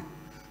is coming.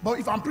 But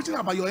if I'm preaching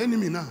about your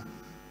enemy now,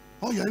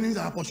 all your enemies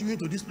are pursuing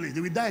to this place.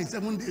 They will die in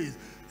 7 days.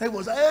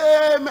 Everyone say,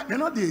 hey, man. They're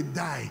not, they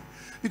die.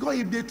 Because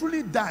if they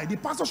truly die, the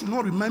pastor should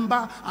not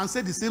remember and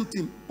say the same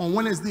thing on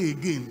Wednesday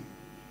again.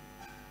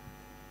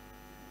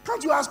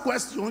 Can't you ask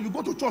questions? You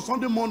go to church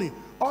Sunday morning,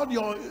 all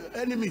your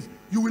enemies,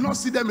 you will not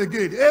see them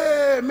again.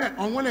 Amen.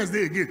 On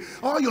Wednesday again.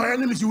 All your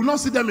enemies, you will not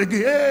see them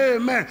again.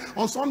 Amen.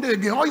 On Sunday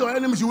again, all your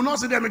enemies, you will not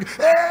see them again.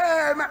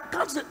 Amen.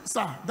 Can't you say,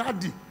 sir,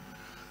 daddy,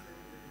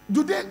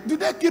 do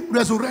they keep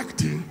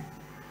resurrecting?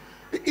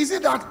 Is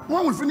it that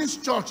when we finish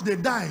church, they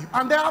die,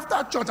 and then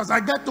after church, as I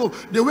get home,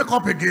 they wake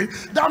up again?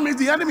 That means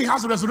the enemy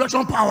has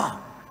resurrection power.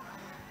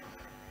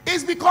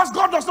 It's because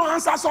God does not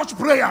answer such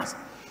prayers.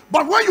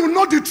 But when you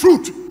know the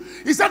truth,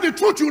 he said the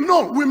truth you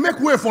know will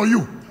make way for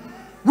you.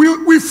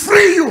 We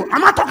free you.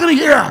 I'm not talking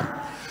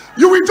here.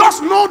 You will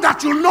just know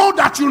that you know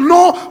that you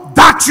know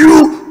that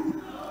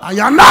you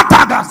are not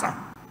Agasa.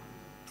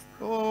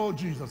 Oh,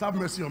 Jesus, have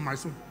mercy on my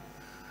soul.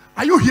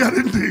 Are you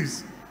hearing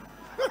this?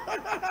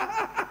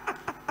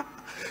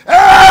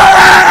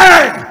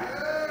 Hey!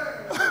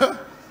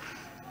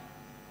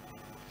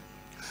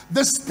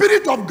 The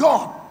Spirit of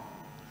God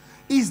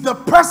is the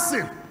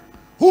person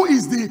who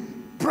is the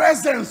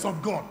presence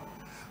of God.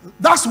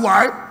 That's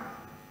why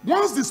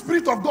once the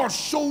Spirit of God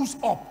shows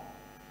up,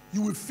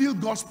 you will feel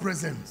God's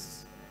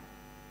presence.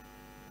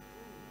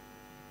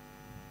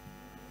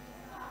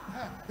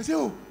 They say,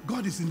 oh,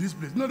 God is in this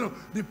place. No,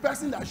 the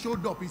person that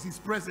showed up is his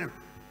presence.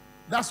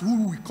 That's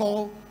who we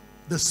call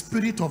the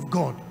Spirit of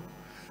God.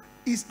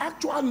 His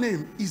actual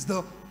name is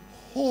the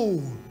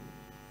whole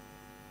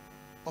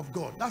of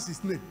God. That's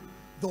his name.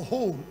 The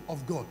whole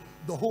of God.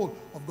 The whole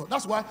of God.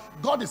 That's why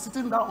God is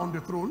sitting down on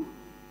the throne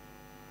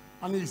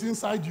and he's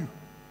inside you.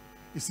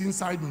 He's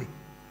inside me.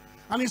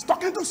 And he's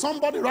talking to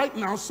somebody right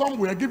now,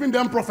 somewhere, giving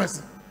them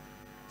prophecy.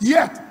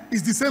 Yet,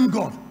 it's the same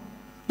God.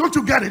 Don't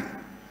you get it?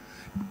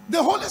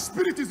 The Holy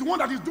Spirit is the one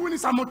that is doing it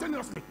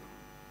simultaneously.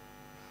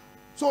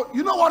 So,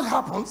 you know what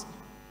happens?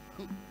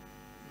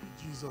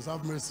 Jesus,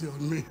 have mercy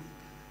on me.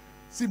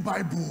 See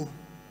Bible.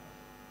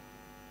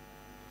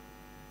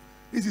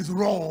 This is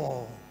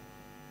raw.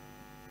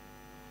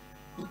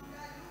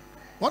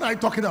 What are you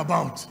talking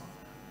about?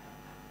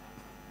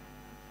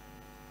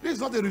 This is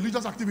not a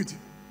religious activity.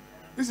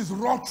 This is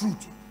raw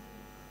truth.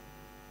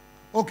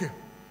 Okay.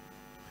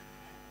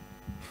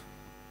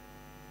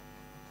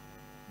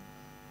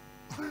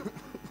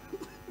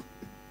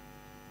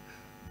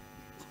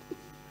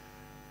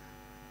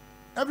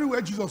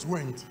 Everywhere Jesus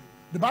went,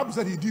 the Bible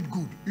said he did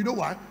good. You know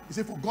why? He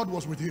said, for God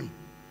was with him.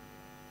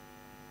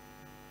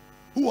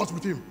 Who was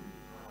with him?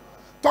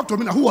 Talk to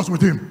me now. Who was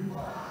with him?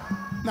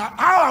 Now,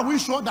 how are we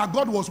sure that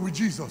God was with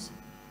Jesus?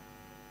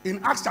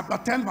 In Acts chapter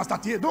 10, verse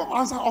 38, don't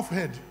answer off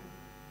head.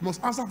 You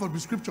must answer for the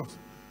scriptures.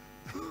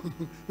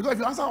 Because if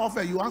you answer off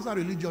head, you answer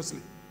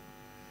religiously.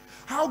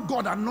 How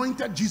God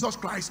anointed Jesus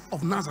Christ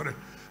of Nazareth.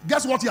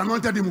 Guess what he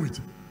anointed him with?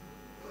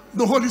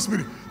 The Holy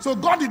Spirit. So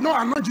God did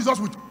not anoint Jesus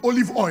with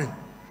olive oil.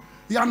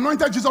 He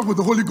anointed Jesus with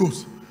the Holy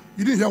Ghost.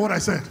 You didn't hear what I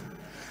said.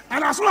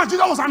 And as soon as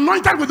Jesus was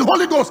anointed with the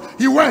Holy Ghost,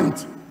 he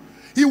went.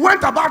 He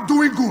went about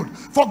doing good,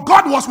 for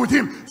God was with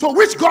him. So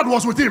which God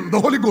was with him? The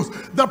Holy Ghost.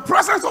 The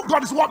presence of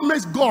God is what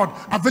makes God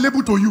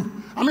available to you.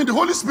 I mean, the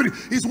Holy Spirit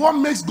is what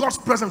makes God's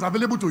presence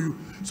available to you.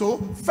 So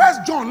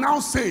 1 John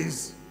now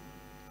says,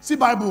 see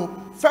Bible,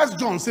 1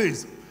 John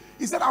says,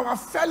 he said our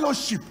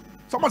fellowship.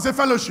 Someone say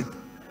fellowship.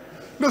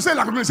 No, say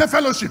like me, say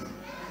fellowship.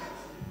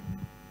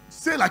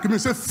 Say like me,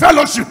 say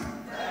fellowship.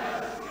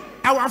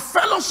 Our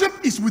fellowship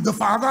is with the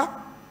Father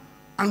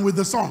and with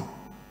the Son.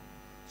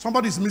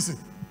 Somebody is missing.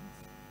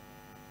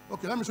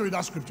 Okay, let me show you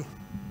that scripture.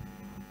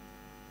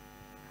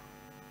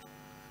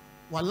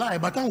 Wallahi,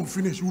 by the time we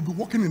finish, we'll be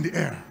walking in the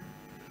air.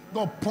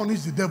 God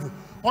punish the devil.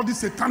 All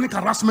this satanic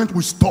harassment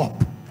will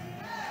stop.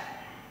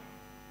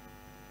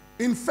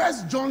 In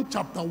 1 John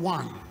chapter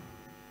 1,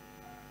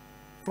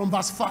 from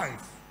verse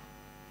 5.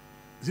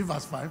 Is it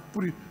verse 5?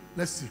 Put it,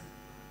 let's see.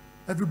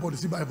 Everybody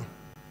see Bible.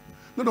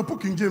 No,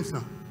 put King James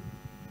now.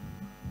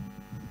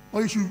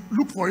 Or you should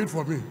look for it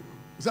for me.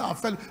 Say, I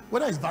fell.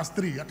 Whether it's verse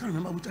 3, I can't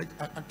remember which I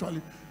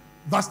actually.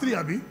 Verse 3,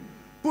 Abi.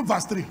 Put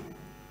verse 3.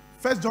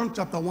 1 John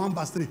chapter 1,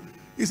 verse 3.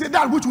 He said,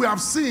 that which we have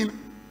seen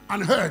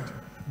and heard,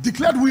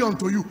 declared we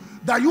unto you,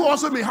 that you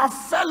also may have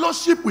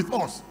fellowship with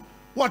us.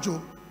 Watch you.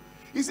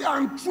 He said,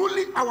 and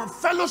truly our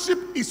fellowship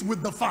is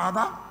with the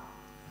Father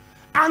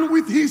and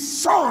with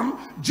his Son,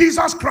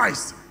 Jesus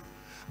Christ.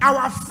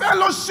 Our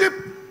fellowship,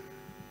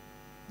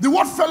 the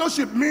word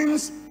fellowship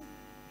means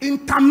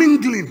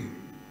intermingling,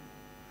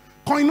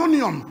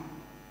 koinonion,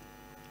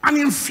 an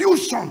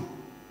infusion.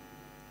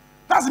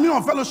 That's the meaning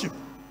of fellowship.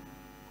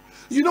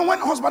 You know when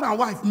husband and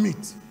wife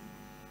meet,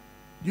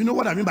 you know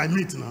what I mean by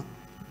meet now?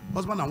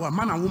 Husband and wife,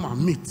 man and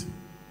woman meet.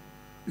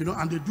 You know,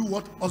 and they do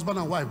what husband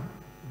and wife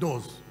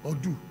does or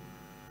do.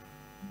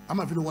 I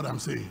might know what I'm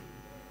saying.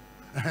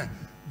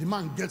 The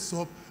man gets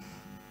up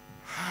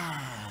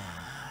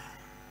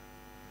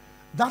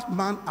that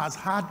man has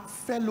had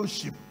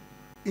fellowship,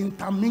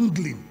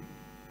 intermingling.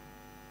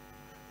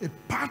 A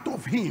part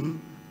of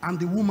him and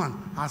the woman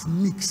has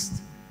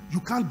mixed. You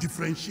can't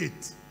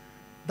differentiate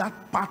that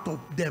part of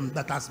them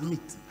that has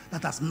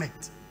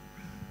met.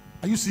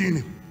 Are you seeing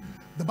it?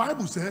 The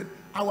Bible said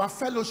our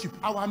fellowship,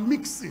 our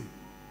mixing,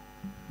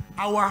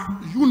 our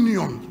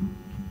union,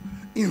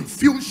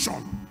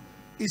 infusion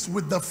is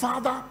with the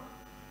Father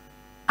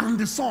and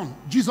the Son,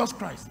 Jesus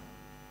Christ.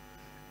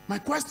 My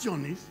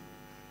question is,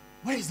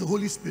 where is the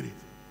Holy Spirit?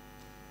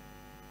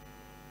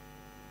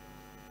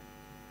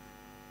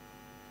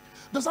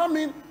 Does that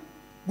mean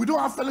we don't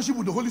have fellowship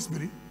with the Holy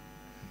Spirit?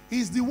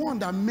 He's the one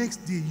that makes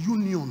the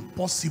union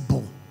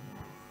possible.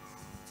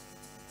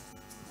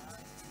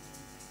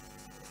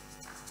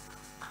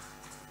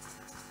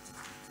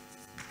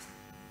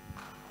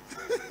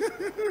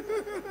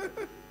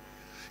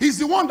 He's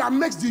the one that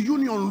makes the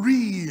union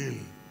real.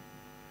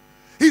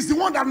 He's the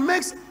one that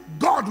makes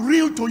God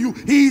real to you.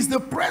 He is the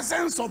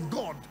presence of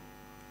God.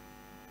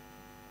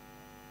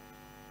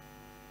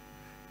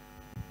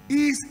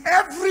 He is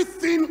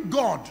everything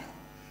God.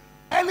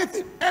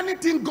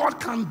 Anything God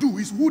can do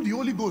is who the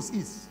Holy Ghost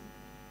is.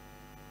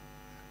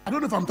 I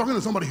don't know if I'm talking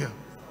to somebody here.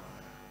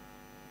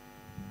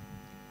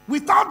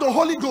 Without the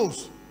Holy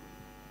Ghost,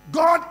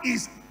 God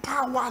is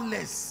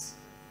powerless.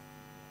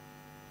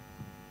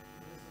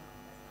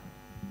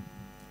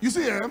 You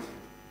see,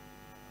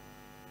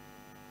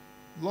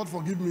 Lord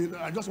forgive me,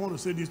 I just want to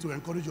say this to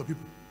encourage your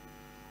people.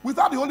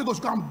 Without the Holy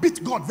Ghost, you can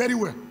beat God very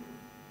well.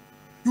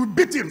 You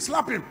beat him,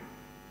 slap him,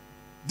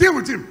 deal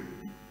with him.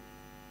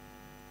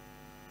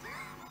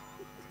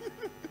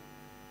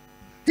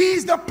 He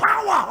is the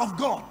power of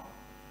God.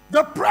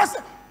 The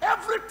presence,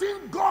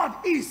 everything God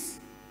is.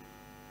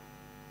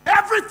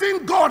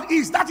 Everything God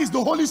is, that is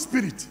the Holy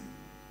Spirit.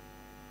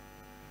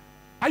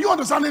 Are you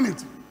understanding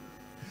it?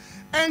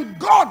 And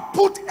God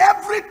put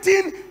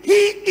everything He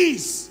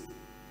is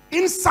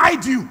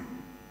inside you.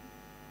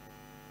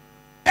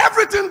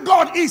 Everything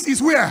God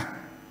is where?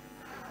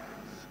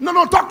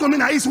 No, talk to me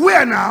now. It's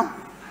where now?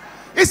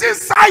 It's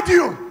inside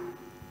you.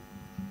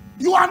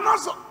 You are not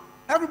so.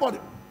 Everybody,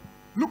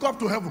 look up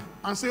to heaven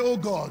and say, oh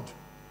God.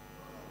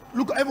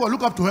 Everyone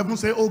look up to heaven and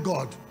say, oh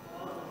God.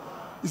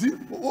 You see?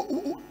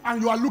 And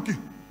you are looking.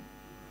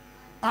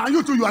 And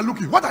you too, you are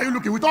looking. What are you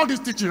looking? With all this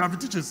teaching, and the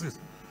teacher says,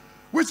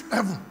 which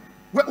heaven?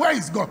 Where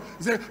is God?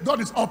 He said,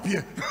 God is up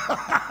here.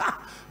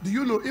 Do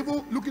you know,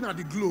 even looking at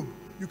the globe,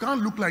 you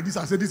can't look like this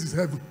and say, this is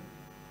heaven.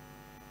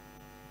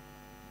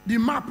 The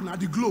map now,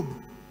 the globe,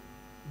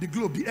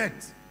 the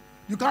earth.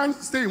 You can't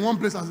stay in one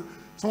place.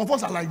 Some of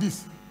us are like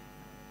this.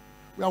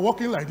 We are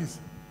walking like this.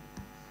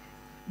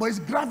 But it's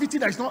gravity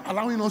that is not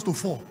allowing us to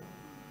fall.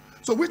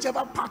 So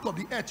whichever part of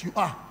the earth you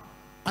are,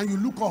 and you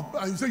look up,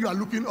 and you say you are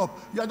looking up,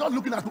 you are not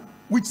looking at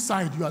which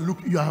side you are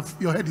looking,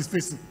 your head is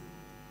facing.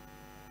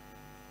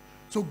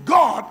 So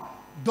God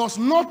does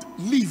not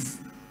live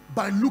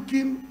by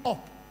looking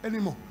up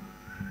anymore.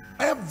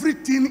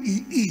 Everything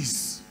He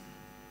is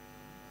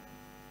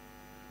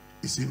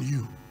in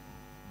you.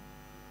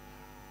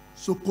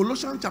 So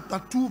Colossians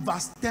chapter 2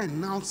 verse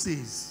 10 now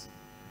says,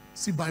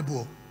 see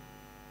Bible.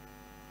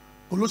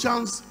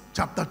 Colossians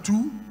chapter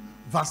 2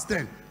 verse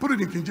 10. Put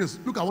it in King James.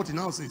 Look at what it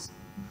now says.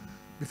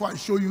 Before I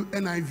show you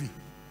NIV.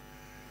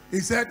 He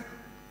said,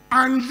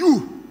 and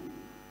you.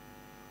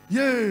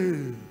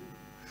 Yeah.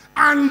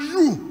 And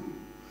you.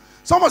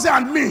 Someone say,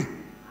 and me.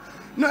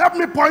 No, help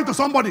me point to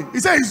somebody. He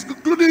said, he's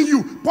including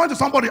you. Point to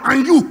somebody,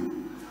 and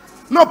you.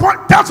 No,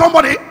 tell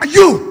somebody,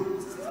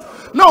 you.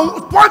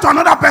 No, point to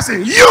another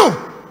person, you.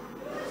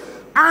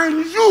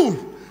 And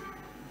you.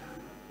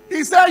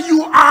 He said,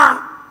 you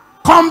are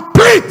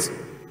complete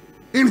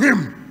in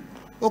Him.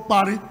 Oh,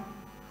 party.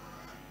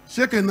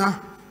 Shaking now.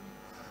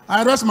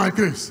 I rest my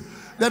case.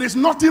 There is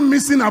nothing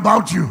missing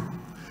about you.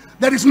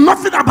 There is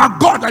nothing about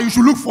God that you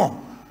should look for.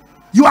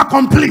 You are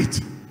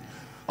complete.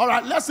 All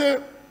right, let's say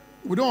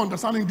we don't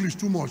understand English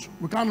too much.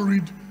 We can't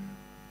read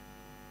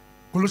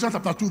Colossians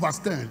chapter 2 verse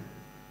 10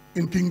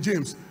 in King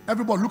James.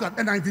 Everybody look at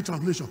NIV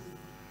translation.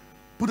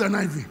 Put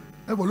NIV.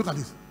 Everybody look at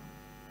this.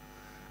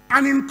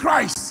 And in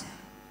Christ.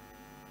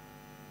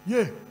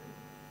 Yeah.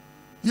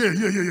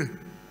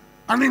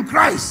 And in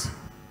Christ.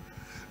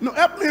 No,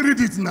 help me read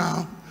it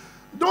now.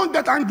 Don't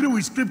get angry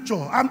with scripture.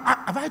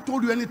 Have I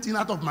told you anything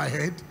out of my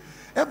head?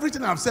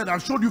 Everything I've said,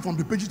 I've showed you from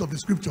the pages of the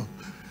scripture.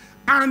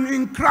 And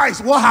in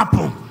Christ, what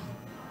happened?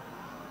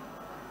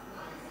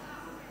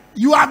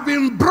 You have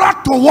been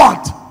brought to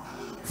what?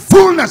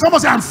 Fullness.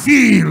 Someone say, I'm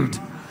filled.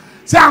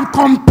 Say, I'm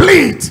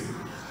complete.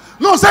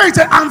 No, say it.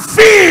 Say, I'm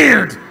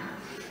filled.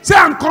 Say,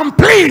 I'm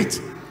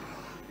complete.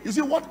 You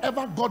see,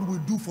 whatever God will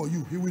do for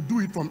you, He will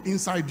do it from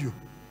inside you.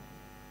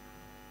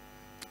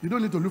 You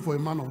don't need to look for a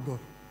man of God.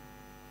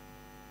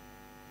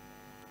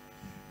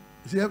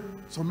 You see,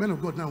 some men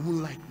of God now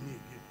won't like me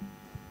again.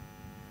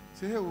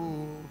 Say,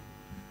 oh,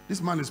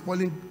 this man is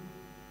spoiling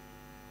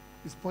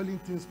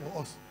things for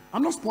us.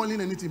 I'm not spoiling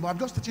anything, but I'm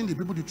just teaching the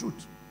people the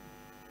truth.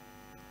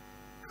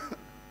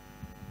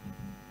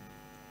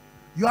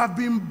 You have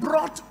been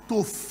brought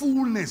to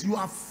fullness. You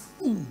are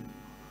full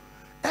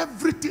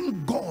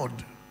everything God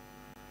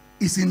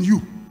is in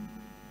you.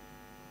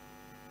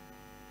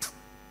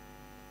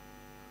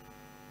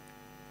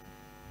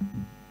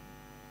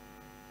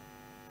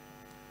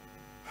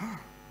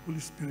 Holy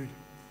Spirit,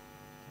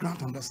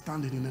 grant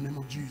understanding in the name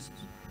of Jesus.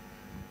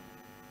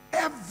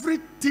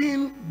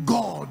 Everything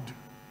God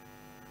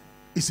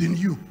is in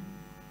you.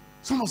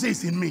 Someone say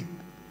it's in me.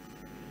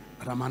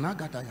 I know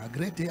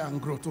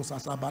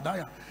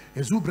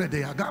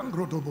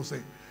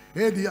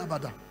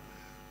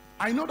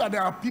that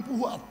there are people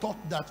who have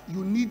taught that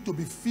you need to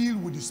be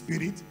filled with the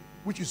Spirit,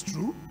 which is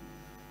true.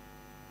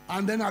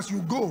 And then as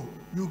you go,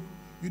 you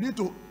need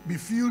to be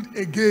filled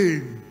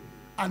again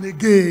and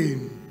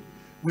again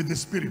with the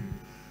Spirit.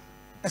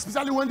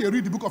 Especially when they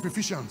read the book of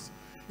Ephesians.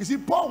 You see,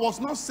 Paul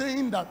was not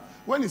saying that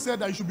when he said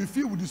that you should be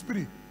filled with the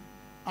Spirit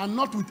and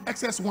not with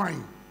excess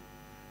wine.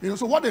 You know,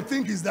 so what they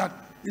think is that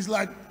it's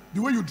like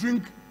the way you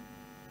drink,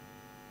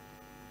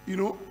 you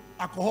know,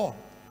 alcohol.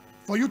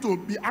 For you to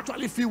be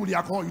actually filled with the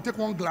alcohol, you take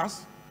one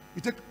glass,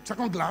 you take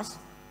second glass,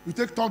 you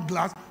take third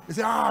glass. They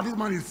say, this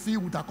man is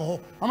filled with alcohol.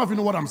 I don't know if you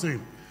know what I'm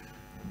saying.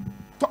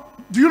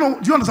 Do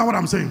you understand what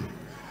I'm saying?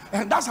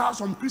 And that's how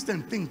some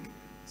Christians think.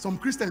 Some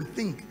Christians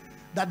think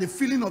that the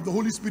feeling of the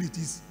Holy Spirit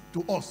is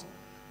to us.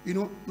 You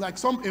know, like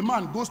a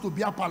man goes to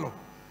beer parlor.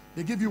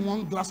 They give you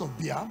one glass of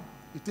beer.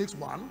 He takes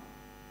one.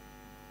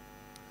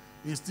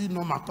 He's still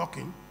normal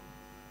talking.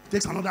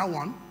 Takes another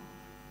one.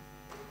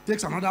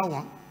 Takes another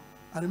one.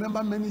 I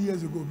remember many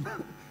years ago,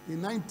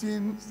 in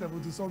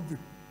 1970 something.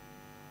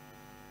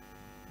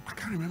 I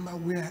can't remember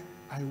where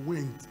I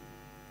went.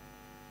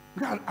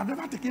 I've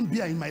never taken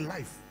beer in my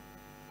life.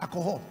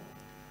 Alcohol.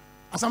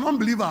 As an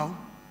unbeliever,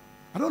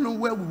 I don't know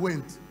where we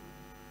went.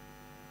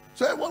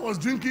 So everyone was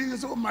drinking.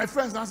 So my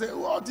friends now say,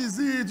 what is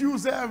it? You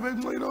say,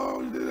 you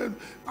know,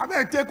 I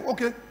mean,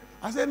 okay.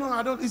 I said, no,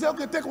 I don't. He said,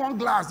 okay, take one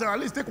glass. At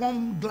least take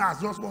one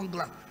glass, just one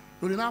glass.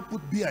 So they now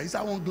put beer. He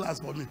said, one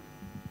glass for me.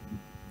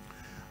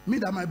 Me,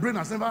 that my brain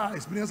has never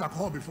experienced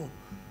alcohol before.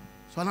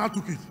 So I now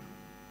took it.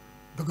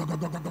 Go, go, go,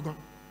 go, go, go, go.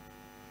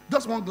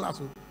 Just one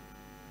glass.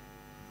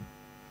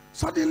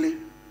 Suddenly,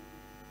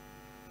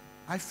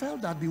 I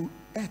felt that the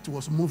earth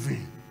was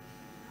moving.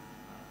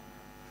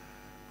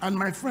 And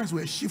my friends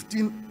were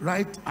shifting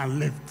right and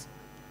left.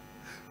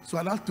 So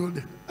I now told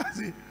them, I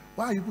said,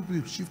 why are you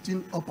people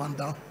shifting up and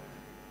down?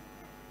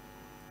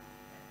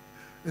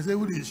 They said,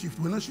 we didn't shift.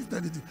 We're not shifting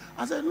anything.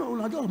 I said,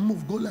 no, I just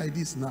move. Go like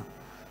this now.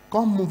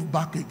 Come move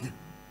back again.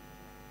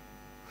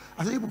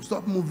 I said, people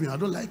stop moving. I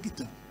don't like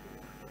it.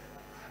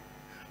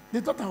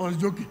 They thought I was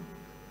joking.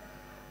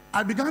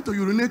 I began to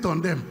urinate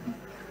on them.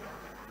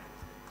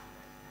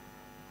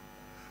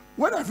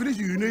 When I finished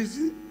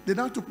urinating, they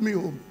now took me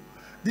home.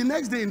 The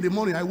next day in the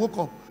morning, I woke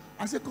up.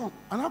 I said, come.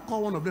 And I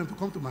called one of them to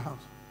come to my house.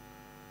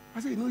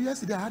 I said, you know,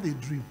 yesterday I had a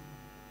dream.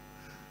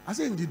 I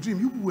said, in the dream,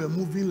 you were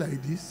moving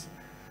like this,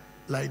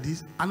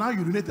 and I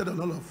urinated on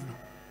all of you.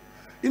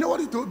 You know what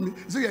he told me?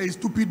 He said, you're a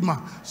stupid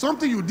man.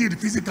 Something you did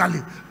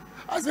physically.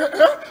 I said,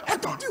 I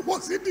thought it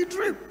was in the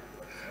dream.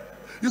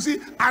 You see,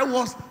 I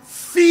was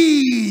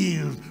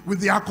filled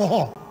with the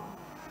alcohol.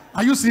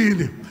 Are you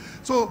seeing it?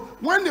 So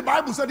when the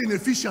Bible said in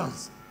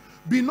Ephesians,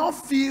 be not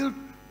filled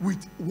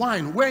with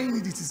wine, wherein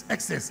it is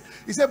excess.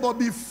 He said, but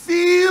be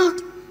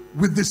filled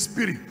with the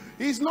Spirit.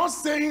 He's not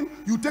saying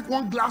you take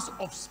one glass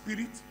of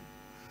Spirit,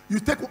 you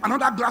take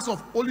another glass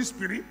of Holy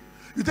Spirit,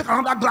 you take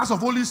another glass of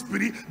Holy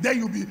Spirit, then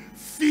you'll be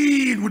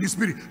filled with the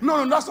Spirit.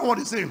 No, that's not what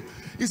he's saying.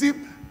 You see,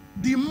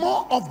 the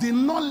more of the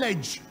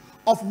knowledge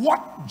of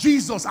what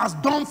Jesus has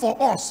done for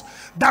us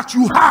that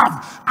you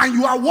have and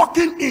you are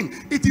walking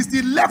in, it is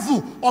the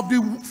level of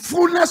the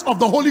fullness of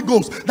the Holy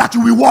Ghost that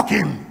you will walk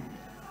in.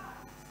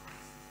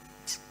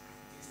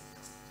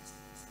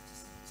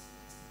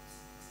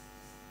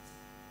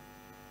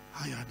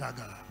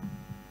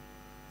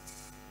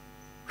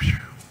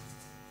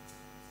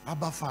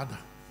 Abba Father.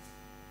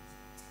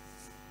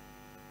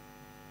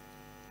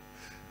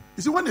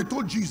 You see, when they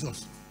told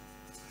Jesus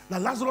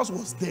that Lazarus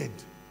was dead,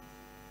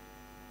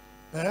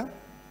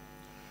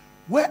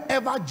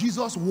 wherever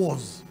Jesus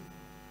was,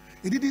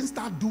 he didn't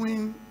start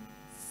doing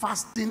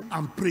fasting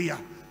and prayer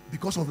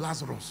because of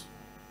Lazarus.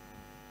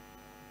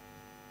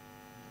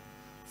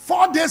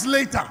 4 days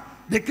later,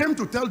 they came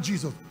to tell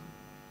Jesus,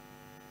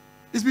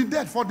 he's been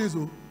dead 4 days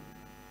old.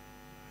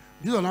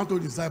 Jesus now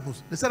told the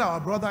disciples, they said,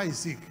 our brother is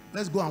sick.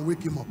 Let's go and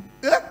wake him up.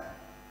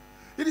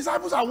 The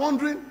disciples are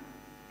wondering,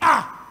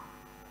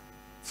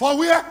 for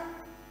where?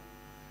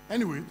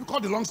 Anyway, to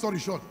cut the long story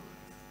short,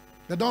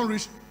 they don't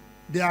reach,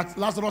 they're at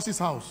Lazarus'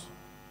 house.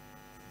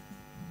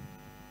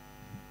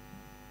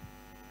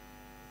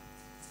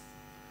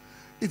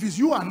 If it's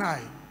you and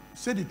I,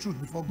 say the truth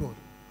before God.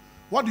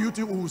 What do you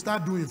think we will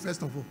start doing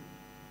first of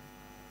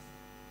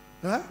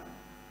all?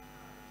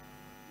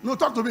 No,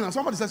 talk to me now.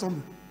 Somebody said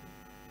something.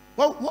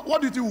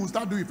 What do you think we will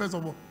start doing first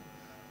of all?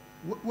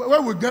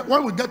 When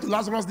we get to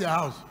Lazarus' their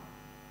house?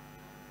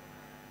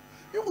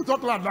 You will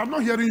talk loud. I'm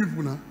not hearing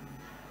you now.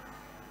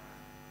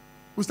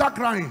 We start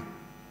crying.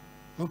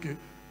 Okay.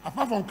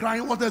 Apart from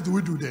crying, what else do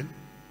we do then?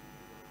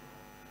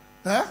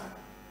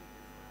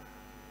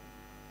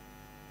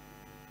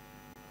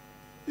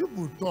 You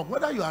will talk.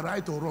 Whether you are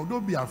right or wrong,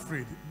 don't be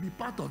afraid. Be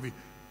part of it.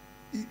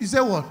 You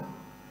say what?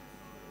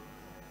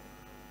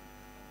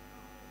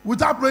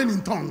 Without praying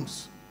in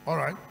tongues. All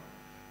right.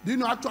 Do you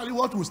know actually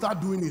what we'll start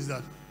doing is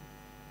that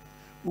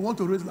we want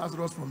to raise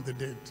Lazarus from the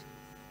dead.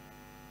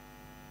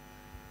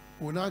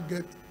 We'll now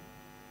get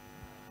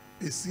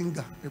a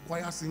singer, a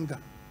choir singer,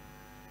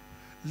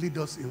 lead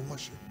us in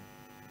worship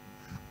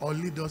or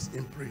lead us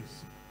in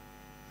praise.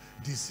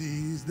 This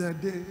is the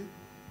day,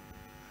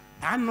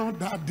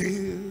 another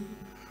day.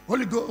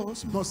 Holy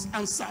Ghost must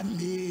answer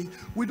me.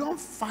 We don't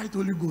fight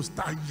Holy Ghost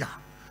tire.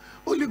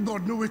 Only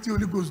God knows what the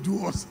Holy Ghost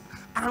do us.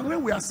 And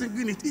when we are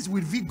singing it, it's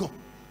with vigor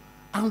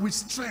and with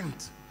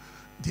strength.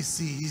 This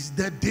is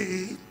the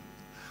day,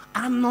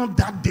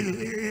 another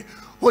day.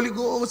 Holy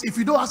Ghost, if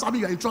you don't answer me,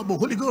 you're in trouble.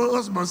 Holy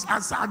Ghost must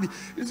answer me.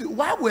 You see,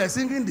 while we're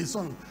singing the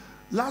song,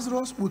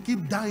 Lazarus will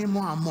keep dying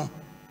more and more.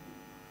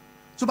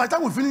 So by the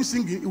time we finish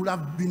singing, he would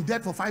have been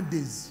dead for 5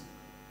 days.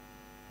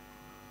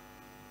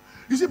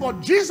 You see,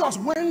 but Jesus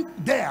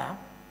went there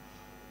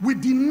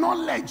with the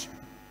knowledge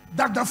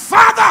that the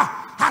Father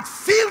had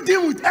filled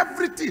him with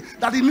everything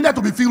that he needed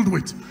to be filled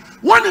with.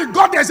 When he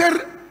got there, he said,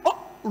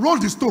 oh, roll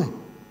the stone.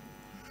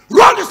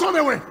 Roll the stone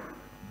away.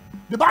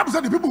 The Bible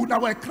said the people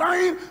that were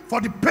crying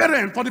for the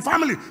parent, for the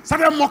family,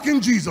 started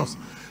mocking Jesus.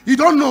 You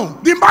don't know.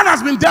 The man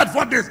has been dead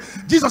 4 days.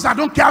 Jesus, I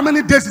don't care how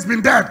many days he's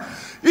been dead.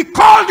 He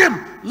called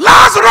him,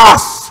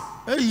 Lazarus!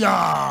 Hey,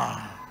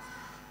 yeah.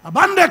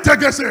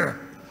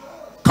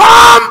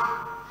 Come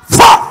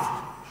forth!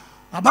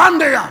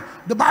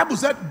 The Bible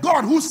said,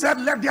 God who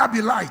said, let there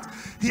be light.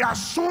 He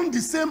has shown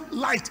the same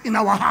light in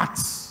our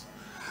hearts.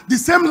 The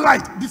same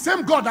light, the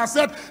same God that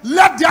said,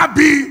 let there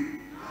be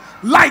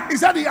light. He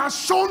said he has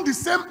shown the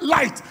same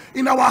light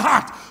in our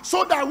heart,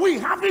 so that we,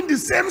 having the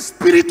same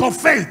spirit of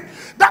faith,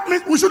 that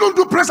means we shouldn't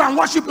do praise and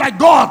worship like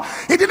God.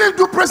 He didn't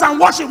do praise and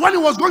worship when he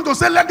was going to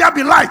say let there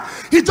be light.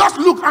 He just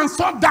looked and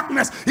saw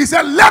darkness. He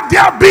said let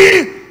there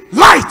be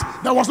light.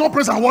 There was no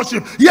praise and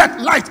worship, yet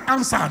light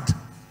answered.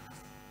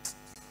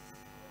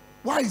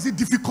 Why is it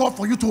difficult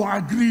for you to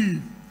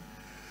agree?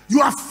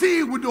 You are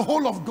filled with the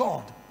whole of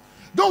God.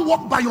 Don't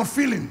walk by your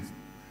feelings.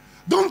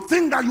 Don't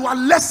think that you are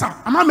lesser.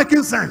 Am I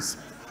making sense?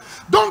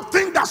 Don't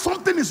think that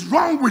something is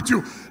wrong with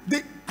you.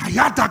 The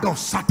ayatad of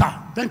Satan.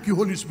 Thank you,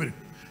 Holy Spirit.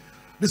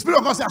 The Spirit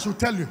of God said, I should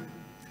tell you.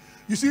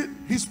 You see,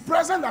 his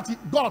presence that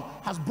God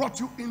has brought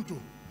you into,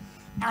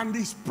 and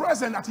his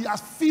presence that he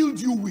has filled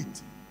you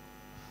with,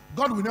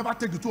 God will never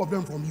take the two of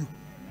them from you.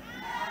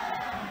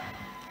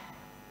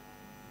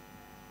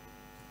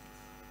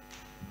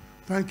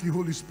 Thank you,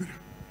 Holy Spirit.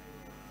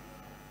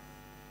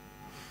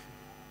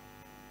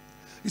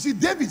 You see,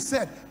 David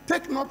said,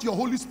 take not your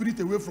Holy Spirit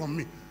away from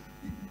me.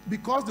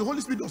 Because the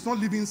Holy Spirit does not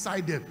live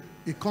inside them,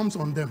 it comes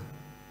on them.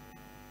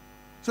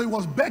 So he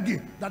was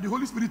begging that the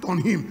Holy Spirit on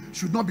him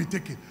should not be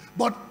taken.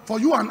 But for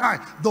you and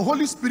I, the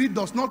Holy Spirit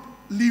does not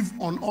live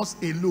on us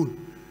alone.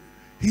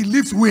 He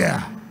lives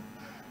where?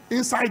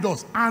 Inside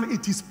us. And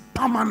it is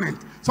permanent.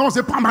 Someone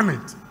say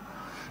permanent.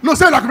 No,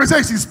 say like I say,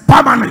 it is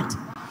permanent.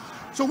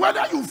 So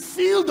whether you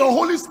feel the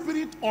Holy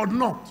Spirit or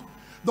not,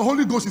 the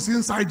Holy Ghost is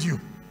inside you.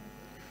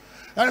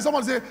 And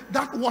someone say,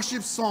 that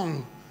worship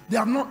song, they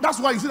have not. That's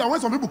why you see that when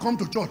some people come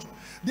to church,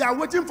 they are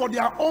waiting for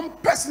their own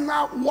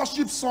personal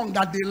worship song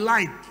that they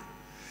like.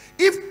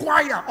 If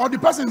choir or the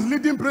person is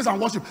leading praise and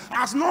worship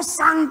has not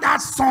sung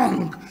that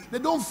song, they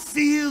don't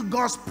feel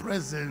God's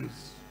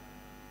presence.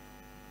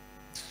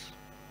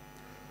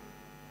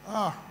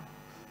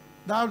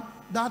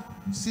 That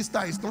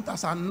sister is not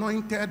as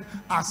anointed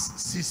as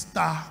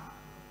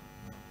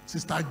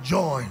Sister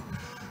Joy,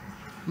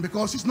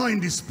 because she's not in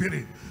the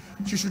spirit.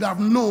 She should have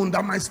known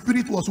that my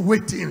spirit was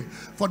waiting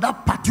for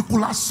that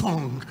particular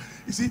song.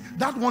 You see,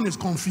 that one is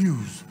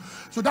confused.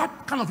 So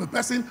that kind of a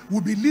person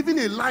will be living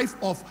a life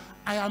of,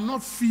 I am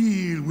not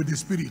filled with the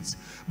Spirit.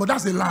 But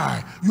that's a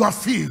lie. You are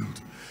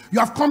filled. You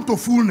have come to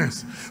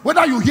fullness.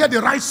 Whether you hear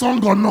the right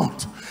song or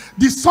not,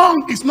 the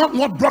song is not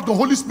what brought the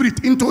Holy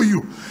Spirit into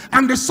you.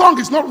 And the song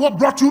is not what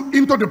brought you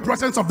into the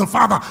presence of the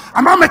Father.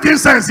 Am I making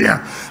sense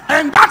here?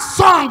 And that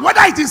song,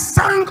 whether it is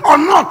sung or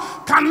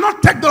not,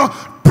 cannot take the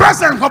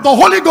presence of the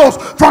Holy Ghost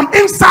from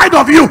inside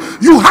of you.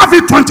 You have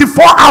it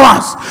 24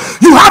 hours.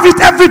 You have it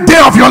every day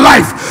of your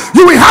life.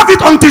 You will have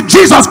it until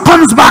Jesus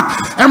comes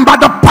back. And by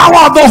the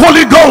power of the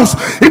Holy Ghost,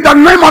 in the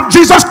name of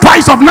Jesus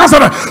Christ of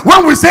Nazareth,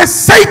 when we say,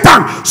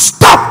 Satan,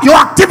 stop your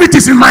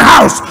activities in my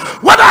house,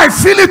 whether I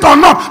feel it or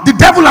not, the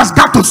devil has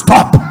got to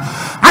stop.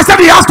 I said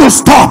he has to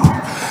stop.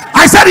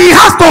 I said he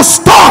has to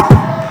stop.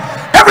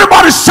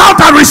 Everybody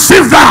shout and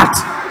receive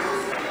that.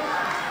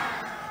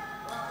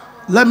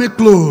 Let me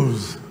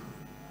close.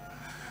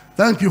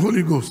 Thank you,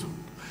 Holy Ghost.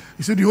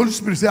 You see, the Holy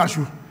Spirit said, I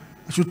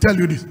should tell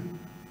you this.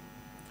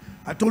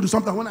 I told you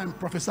something when I'm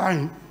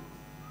prophesying.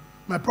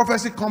 My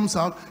prophecy comes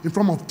out in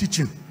form of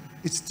teaching.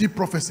 It's still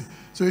prophecy.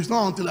 So it's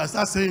not until I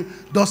start saying,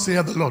 thus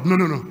saith the Lord.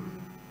 No.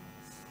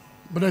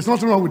 But there's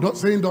nothing wrong with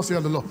saying, thus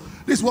saith the Lord.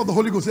 This is what the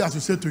Holy Ghost says I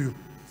should say to you.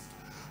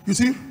 You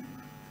see,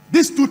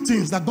 these two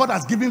things that God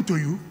has given to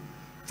you,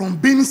 from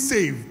being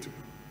saved,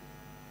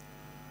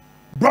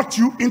 brought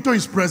you into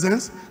his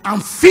presence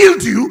and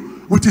filled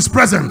you with his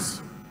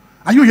presence.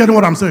 Are you hearing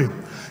what I'm saying?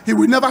 He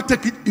will never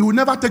take it. He will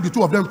never take the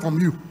two of them from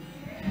you.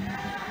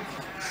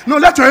 No,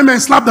 let your amen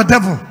slap the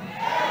devil.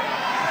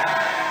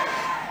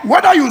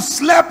 Whether you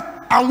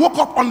slept and woke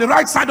up on the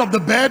right side of the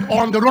bed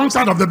or on the wrong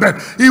side of the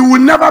bed, he will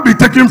never be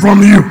taken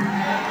from you.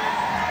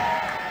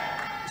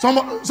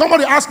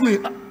 Somebody asked me,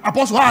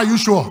 Apostle, how are you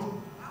sure?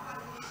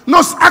 No,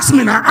 ask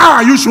me now, how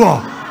are you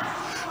sure?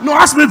 No,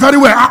 ask me very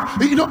well.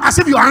 As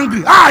if you're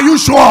angry. How are you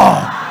sure?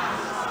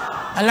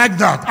 I like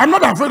that. I'm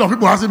not afraid of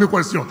people asking me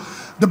questions.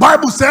 The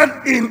Bible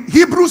said in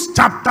Hebrews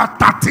chapter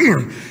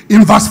 13,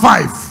 in verse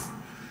 5,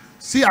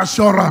 see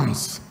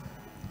assurance.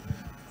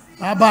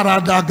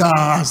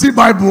 See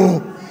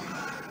Bible.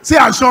 See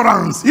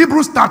assurance.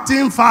 Hebrews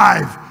 13,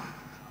 5.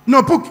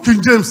 No, put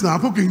King James now.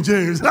 Put King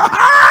James.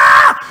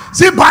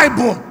 See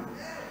Bible.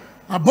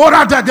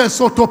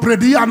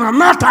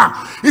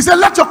 He said,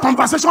 let your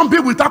conversation be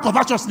without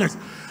covetousness,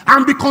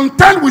 and be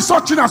content with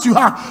such things as you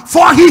have.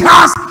 For he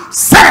has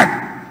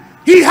said,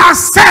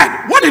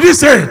 what did he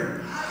say?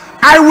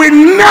 I will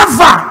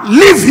never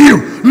leave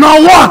you,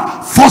 nor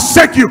what?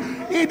 Forsake you.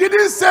 He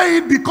didn't say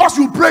it because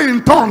you pray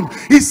in tongues.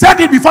 He said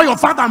it before your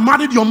father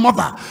married your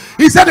mother.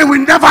 He said he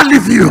will never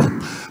leave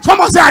you.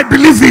 Someone say, I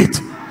believe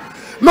it.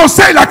 No,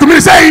 say it like to me.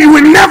 Say, he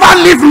will never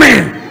leave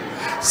me.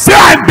 Say,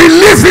 I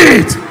believe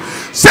it.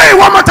 Say it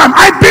one more time.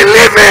 I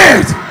believe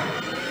it.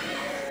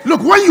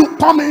 Look, when you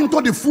come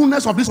into the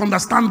fullness of this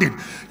understanding,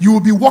 you will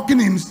be walking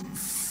in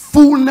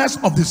fullness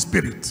of the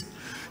Spirit.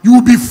 You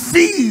will be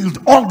filled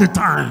all the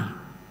time.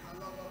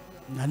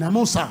 You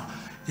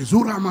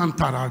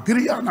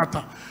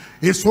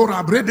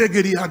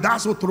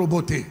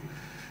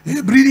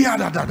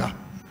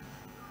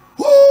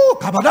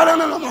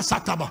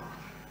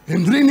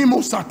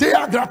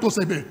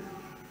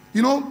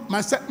know,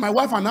 my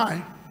wife and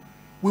I,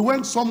 we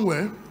went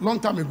somewhere long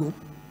time ago.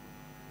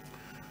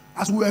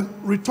 As we were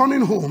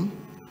returning home,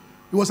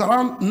 it was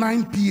around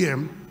 9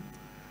 p.m.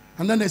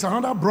 And then there's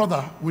another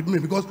brother with me,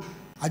 because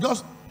I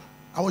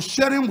was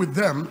sharing with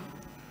them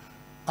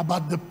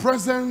about the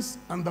presence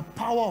and the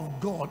power of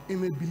God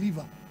in a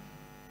believer.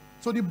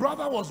 So the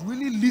brother was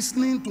really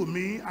listening to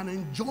me and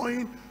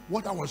enjoying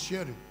what I was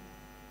sharing.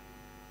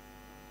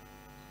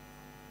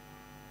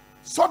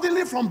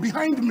 Suddenly from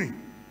behind me,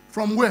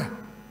 from where?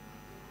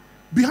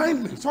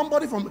 Behind me,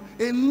 somebody from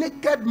a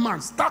naked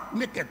man, stark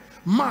naked,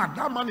 mad.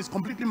 That man is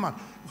completely mad.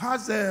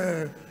 Has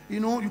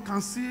you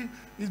can see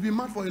he's been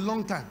mad for a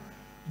long time.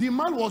 The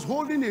man was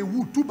holding a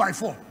wood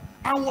 2x4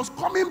 and was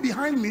coming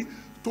behind me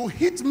to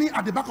hit me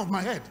at the back of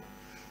my head.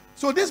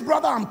 So this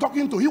brother I'm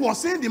talking to, he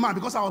was seeing the man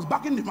because I was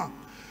backing the man.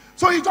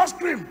 So he just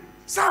screamed,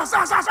 sir,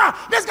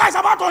 this guy's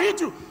about to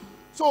hit you.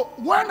 So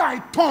when I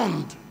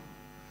turned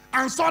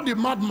and saw the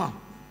madman,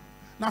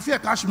 now fear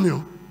catch me.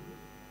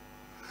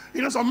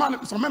 You know, some men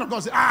of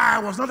God say, I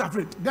was not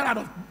afraid. Get out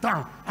of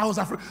town. I was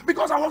afraid.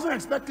 Because I wasn't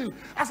expecting.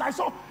 As I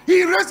saw,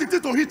 he raised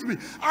it to hit me.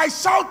 I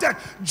shouted,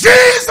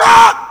 Jesus!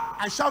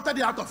 I shouted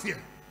it out of fear.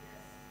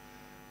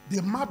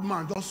 The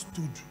madman just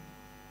stood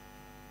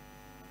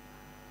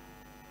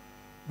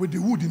with the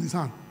wood in his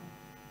hand.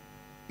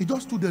 He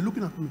just stood there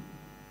looking at me.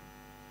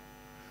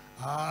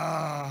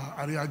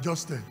 I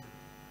readjusted.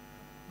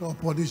 God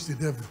punished the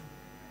devil.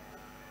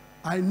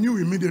 I knew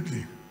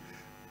immediately,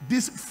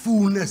 this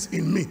fullness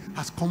in me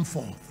has come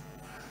forth.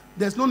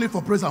 There's no need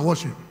for praise and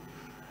worship.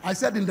 I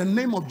said, in the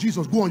name of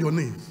Jesus, go on your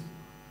knees.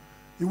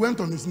 He went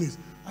on his knees.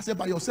 I said,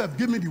 by yourself,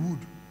 give me the wood.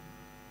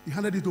 He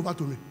handed it over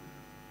to me.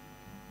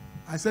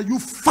 I said, you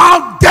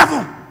foul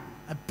devil.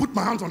 I put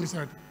my hands on his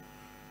head.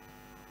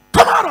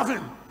 Come out of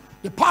him.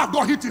 The power of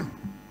God hit him.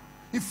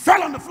 He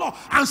fell on the floor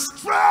and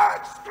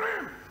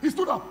screamed. He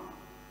stood up.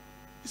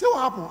 He said,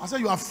 what happened? I said,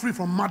 you are free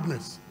from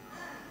madness.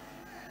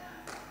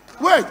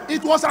 Wait,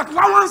 it was at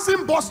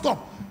Lawansin bus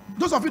stop.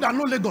 Those of you that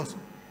know Lagos,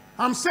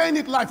 I'm saying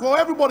it live for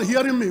everybody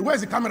hearing me.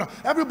 Where's the camera?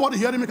 Everybody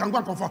hearing me can go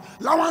and confirm.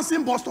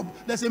 Lawansin bus stop.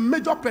 There's a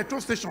major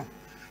petrol station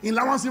in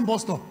Lawansin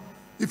bus stop.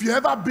 If you've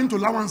ever been to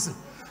Lawansin,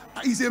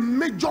 it's a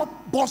major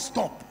bus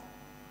stop.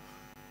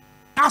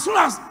 As soon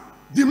as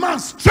the man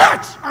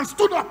stretched and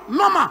stood up,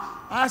 normal,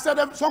 I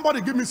said,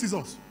 somebody give me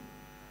scissors.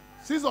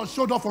 Scissors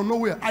showed up from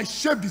nowhere. I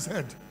shaved his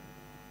head.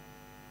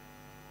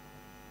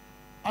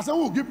 I said,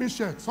 who will give me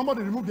shirt?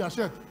 Somebody removed their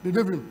shirt. They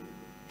gave him.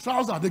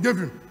 Trouser, they gave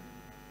him.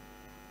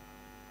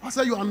 I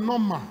said, you are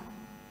normal.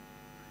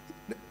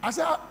 I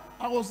said,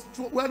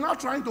 we're now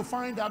trying to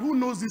find out who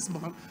knows this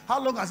man. How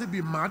long has he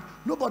been mad?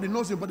 Nobody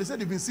knows him, but they said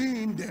they've been seeing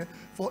him there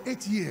for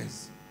 8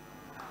 years.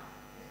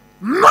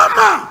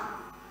 Normal!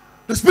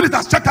 The spirit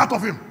has checked out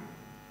of him.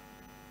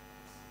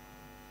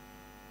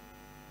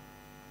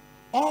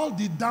 All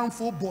the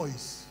downfall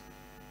boys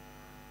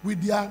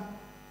with their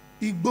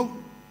Igbo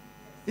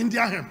in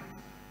their hand,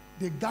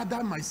 they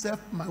gathered myself,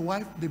 my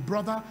wife, the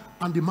brother,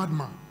 and the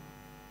madman.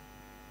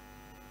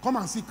 Come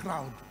and see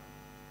crowd.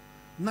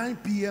 9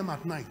 p.m.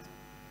 at night.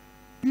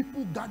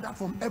 People gathered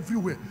from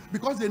everywhere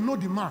because they know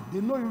the man.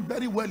 They know him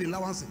very well in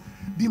Lawansin.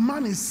 The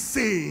man is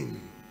sane,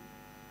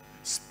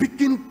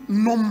 speaking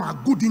normal,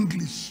 good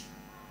English.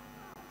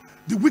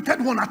 the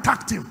wicked one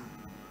attacked him.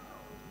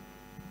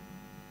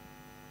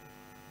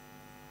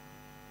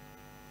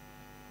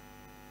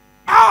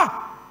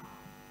 I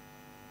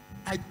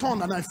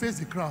turned and I faced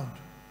the crowd.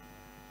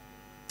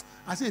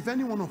 I said, if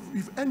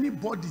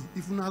anybody,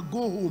 if you now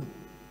go home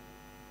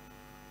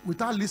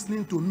without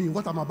listening to me,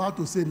 what I'm about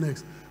to say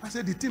next, I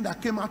said, the thing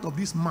that came out of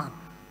this man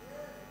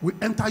will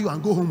enter you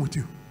and go home with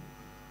you.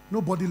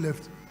 Nobody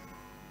left.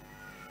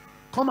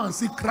 Come and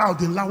see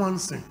crowd in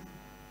Lawansin.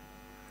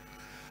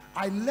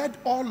 I led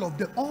all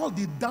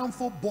the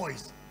Danfo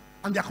boys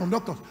and their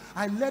conductors.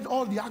 I led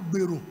all the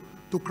Agbero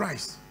to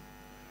Christ.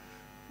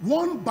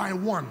 One by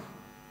one,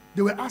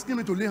 they were asking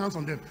me to lay hands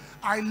on them.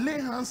 I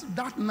lay hands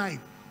that night.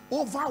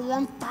 Over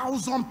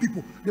 1,000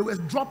 people. They were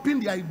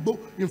dropping their Igbo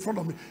in front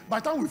of me. By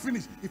the time we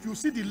finished, if you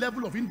see the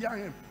level of Indian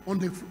hymn on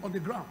the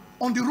ground,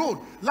 on the road,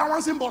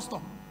 Lawansin bus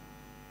stop,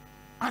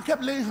 I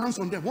kept laying hands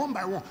on them one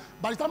by one.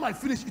 By the time I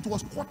finished, it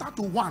was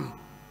 1:45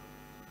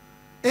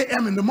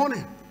 a.m. in the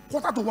morning.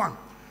 1:45.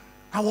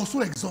 I was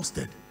so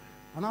exhausted.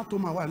 And I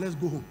told my wife, let's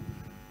go home.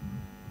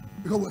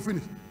 Because we're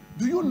finished.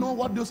 Do you know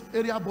what those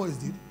area boys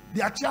did?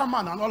 Their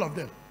chairman and all of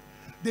them.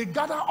 They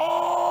gather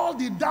all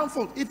the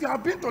downfall. If you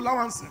have been to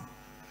Lawansin,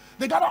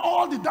 they gather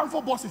all the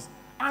downfall bosses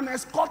and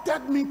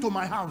escorted me to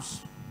my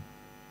house.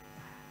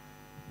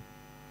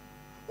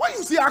 When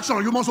you see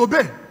action, you must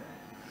obey.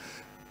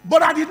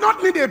 But I did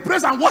not need a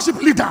praise and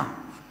worship leader.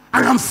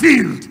 I am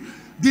filled.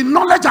 The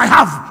knowledge I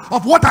have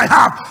of what I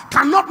have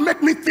cannot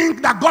make me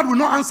think that God will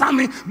not answer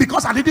me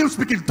because I didn't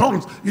speak in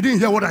tongues. You didn't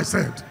hear what I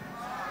said.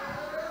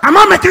 Am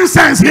I making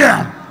sense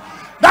here?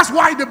 That's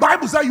why the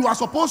Bible says you are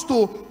supposed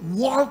to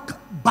walk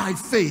by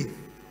faith,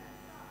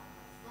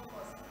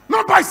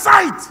 not by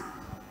sight.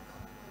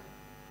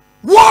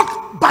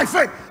 Walk by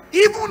faith.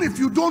 Even if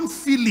you don't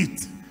feel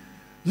it,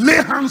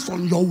 lay hands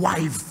on your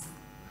wife,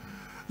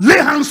 lay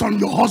hands on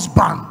your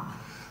husband,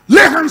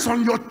 lay hands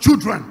on your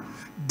children.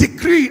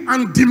 Decree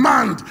and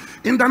demand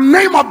in the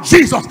name of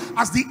Jesus,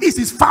 as the east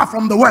is far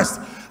from the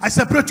west, I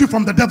separate you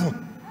from the devil.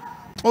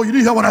 Oh, you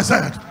didn't hear what I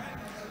said?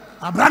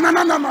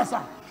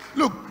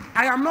 Look,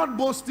 I am not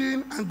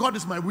boasting, and God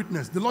is my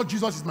witness. The Lord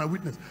Jesus is my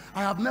witness.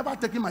 I have never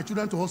taken my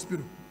children to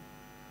hospital.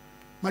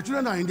 My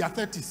children are in their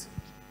 30s.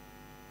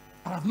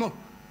 I have not,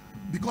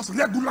 because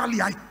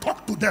regularly I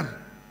talk to them.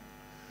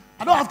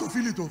 I don't have to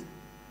feel it all.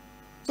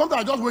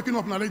 Sometimes I just waking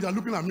up and they're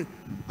looking at me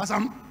as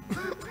I'm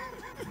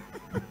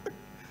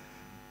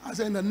I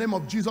say, in the name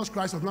of Jesus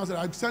Christ of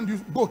Nazareth, I send you,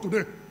 go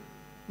today.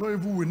 No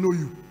evil will know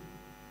you.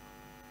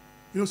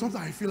 You know,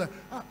 sometimes I feel like,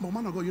 but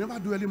man of God, you never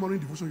do early morning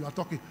devotion, you are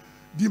talking.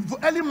 The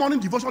early morning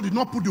devotion did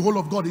not put the whole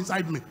of God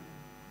inside me.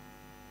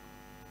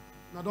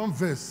 Now don't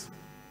verse.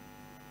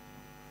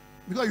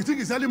 Because you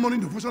think it's early morning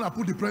devotion that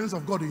put the presence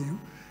of God in you.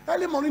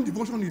 Early morning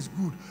devotion is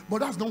good,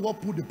 but that's not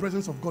what put the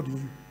presence of God in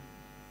you.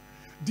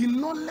 The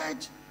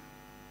knowledge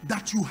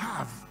that you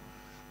have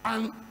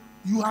and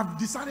you have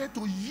decided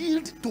to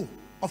yield to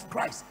of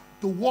Christ,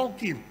 to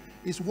walk in,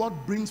 is what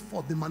brings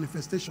forth the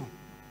manifestation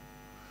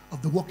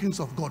of the workings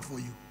of God for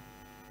you.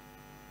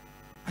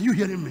 Are you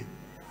hearing me?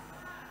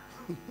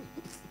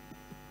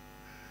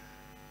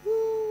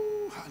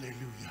 Ooh,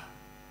 hallelujah.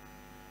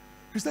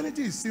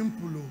 Christianity is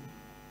simple.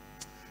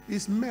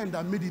 It's men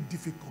that made it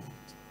difficult.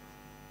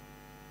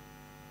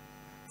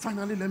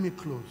 Finally, let me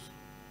close.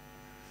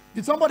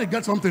 Did somebody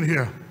get something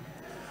here?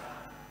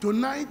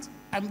 Tonight,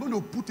 I'm going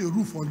to put a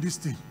roof on this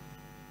thing.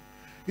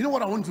 You know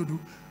what I want to do?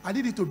 I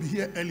need it to be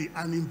here early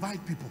and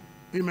invite people.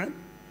 Amen?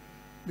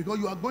 Because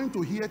you are going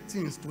to hear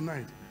things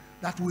tonight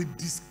that will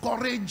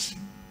discourage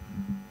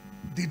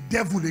the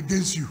devil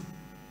against you.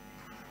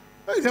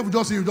 The devil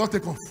just say you just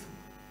take off.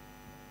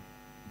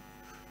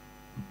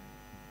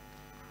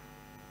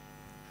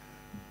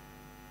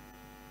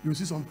 You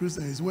see some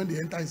Christians, when they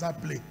enter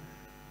inside plane,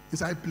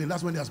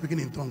 that's when they are speaking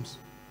in tongues.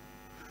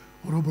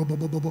 I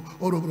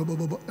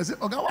say,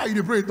 okay, why are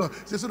you praying?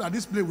 Say, so that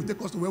this plane will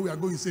take us to where we are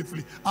going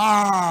safely.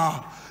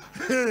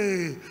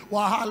 Hey,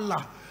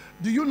 wahala.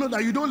 Do you know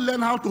that you don't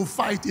learn how to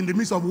fight in the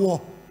midst of war?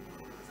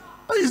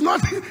 It's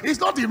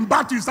not in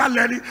battle you start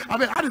learning. I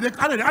mean, how did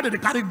they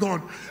carry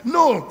gun?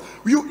 No,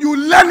 you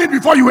learn it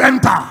before you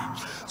enter.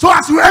 So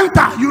as you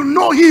enter, you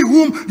know he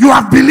whom you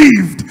have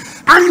believed,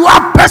 and you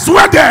are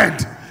persuaded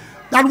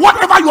that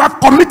whatever you have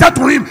committed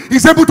to him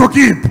is able to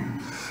keep.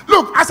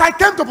 Look, as I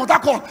came to Port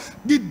Harcourt,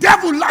 the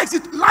devil likes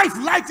it, life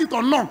likes it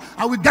or not,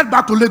 I will get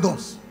back to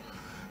Lagos.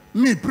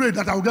 Me pray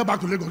that I will get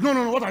back to Lagos.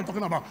 No, what are you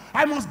talking about?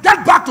 I must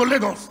get back to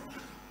Lagos.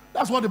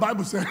 That's what the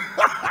Bible said.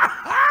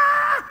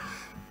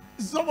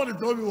 Somebody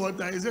told me one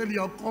time, he said,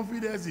 your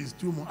confidence is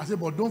too much. I said,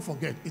 but don't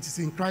forget, it is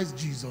in Christ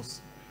Jesus.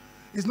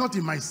 It's not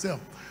in myself.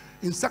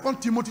 In 2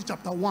 Timothy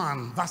chapter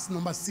 1, verse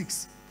number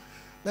 6.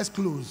 Let's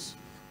close.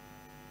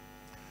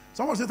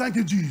 Someone say, thank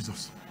you,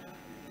 Jesus.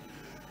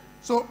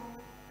 So,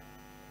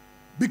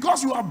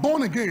 because you are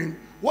born again,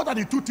 what are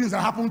the two things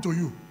that happened to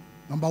you?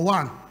 Number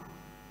one,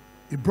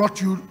 he brought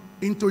you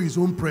into his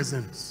own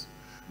presence.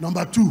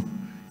 Number two,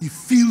 he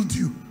filled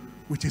you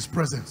with his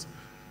presence.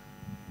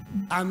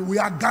 And we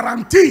are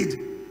guaranteed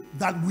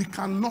that we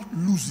cannot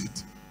lose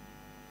it.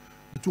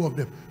 two of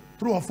them.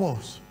 True or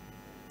false?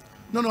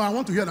 No, I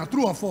want to hear that.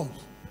 True or false?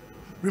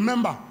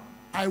 Remember,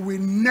 I will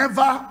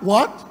never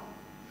what?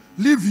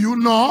 Leave you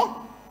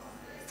nor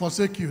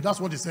forsake you. That's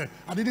what he said.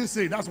 I didn't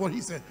say it. That's what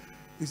he said.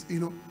 It's, you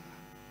know,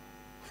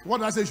 what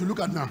did I say you should look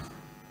at now?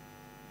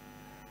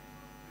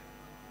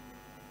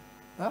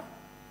 Huh?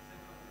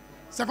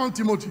 2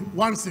 Timothy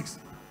 1:6.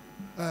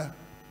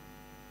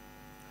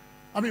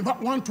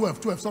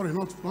 1:12. Sorry,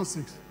 not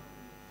 1:6.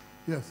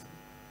 Yes.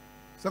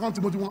 2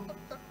 Timothy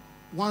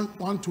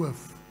 1:12.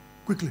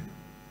 Quickly.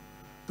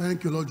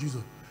 Thank you, Lord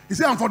Jesus. He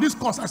said, and for this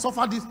cause I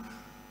suffered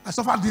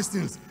these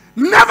things.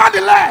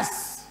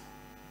 Nevertheless,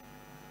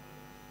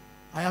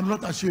 I am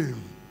not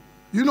ashamed.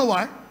 You know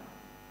why?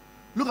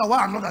 Look at why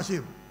I'm not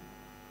ashamed.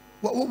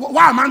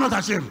 Why am I not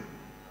ashamed?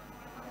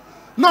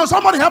 No,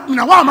 somebody help me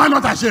now. Why am I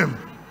not ashamed?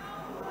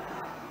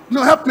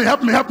 No, help me.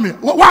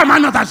 Why am I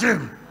not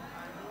ashamed?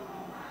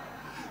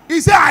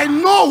 He said, I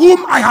know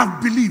whom I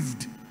have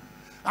believed.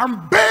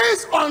 And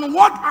based on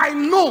what I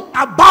know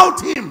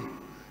about him,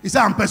 he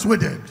said, I'm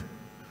persuaded.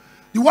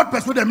 The word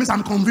persuaded means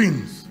I'm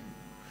convinced.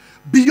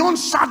 Beyond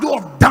shadow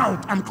of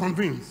doubt, I'm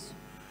convinced.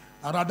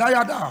 I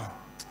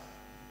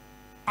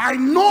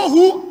know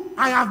who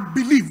I have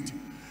believed.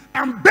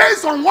 And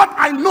based on what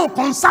I know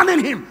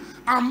concerning him,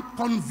 I'm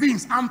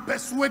convinced, I'm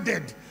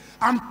persuaded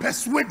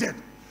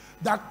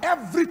that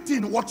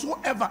everything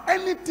whatsoever,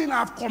 anything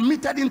I've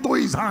committed into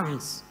his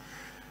hands,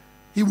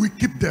 he will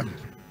keep them.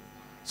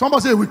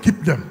 Somebody say he will keep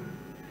them.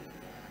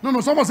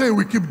 No, somebody say he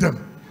will keep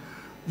them.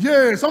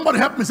 Yeah, somebody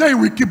help me say he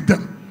will keep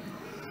them.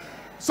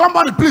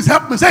 Somebody please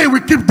help me say he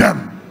will keep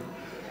them.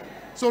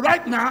 So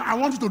right now, I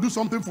want you to do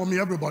something for me,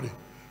 everybody.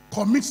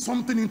 Commit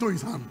something into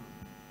his hand.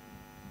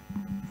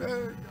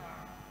 Hey.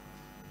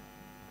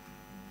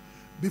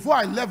 Before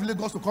I left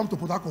Lagos to come to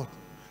Port Harcourt,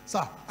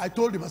 sir, I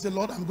told him, I said,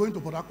 Lord, I'm going to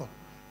Port Harcourt.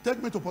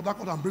 Take me to Port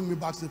Harcourt and bring me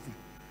back safely.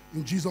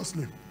 In Jesus'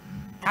 name.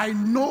 I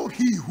know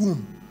he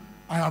whom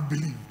I have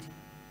believed.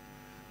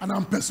 And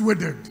I'm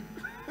persuaded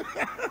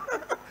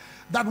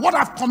that what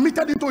I've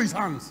committed into his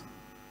hands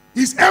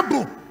is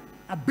able.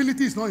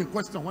 Ability is not in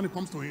question when it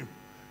comes to him.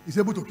 He's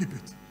able to keep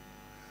it.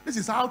 This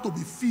is how to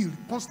be filled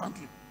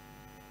constantly.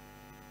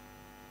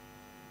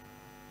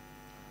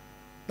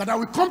 That I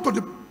will come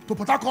to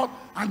Port Harcourt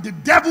and the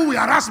devil will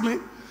harass me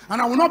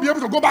and I will not be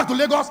able to go back to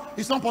Lagos.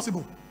 It's not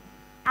possible.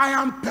 I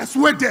am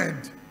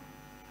persuaded.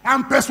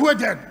 I'm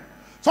persuaded.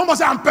 Somebody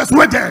say, I'm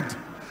persuaded.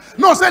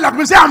 No, say like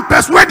me, say, I'm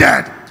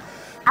persuaded.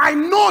 I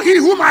know he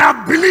whom I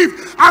have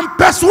believed. I'm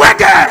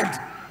persuaded.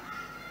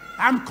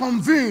 I'm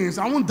convinced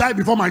I won't die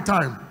before my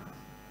time.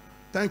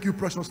 Thank you,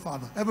 precious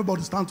Father.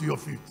 Everybody stand to your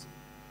feet.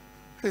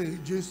 Hey,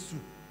 Jesus.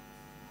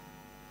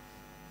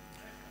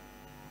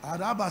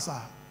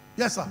 Adabasa.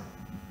 Yes, sir.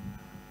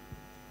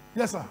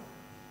 Yes, sir.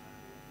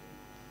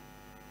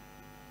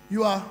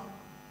 You are?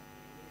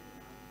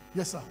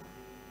 Yes, sir.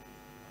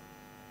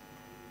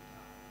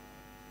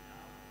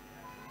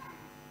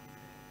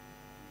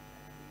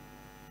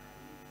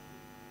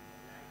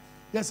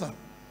 Yes, sir.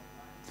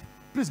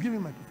 Please give me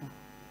a microphone.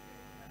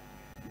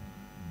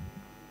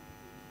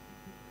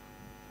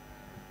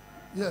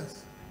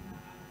 Yes.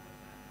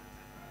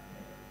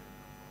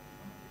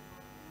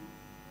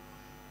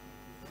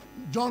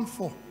 John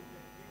 4.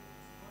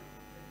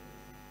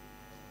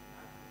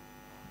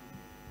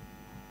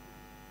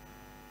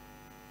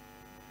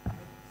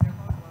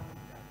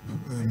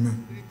 Amen. The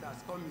Spirit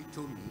has come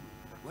into me.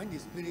 When the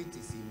Spirit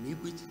is in me,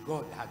 which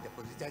God has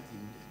deposited in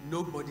me,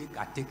 nobody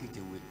can take it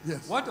away.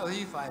 Yes. What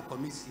if I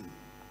commit sin?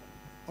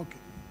 Okay.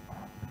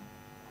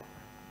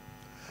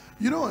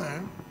 You know,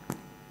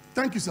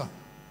 thank you, sir.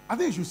 I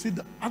think you should sit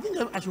down. I think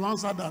I should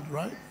answer that,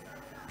 right?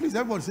 Please,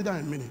 everybody sit down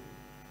in a minute.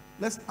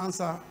 Let's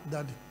answer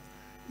that.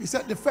 He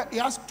said, he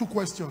asked two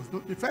questions.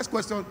 The first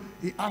question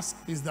he asked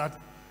is that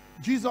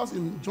Jesus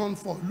in John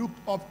 4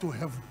 looked up to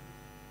heaven.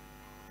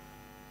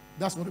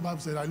 That's what the Bible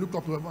said. I looked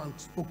up to heaven and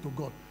spoke to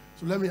God.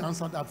 So let me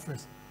answer that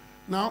first.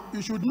 Now,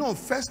 you should know,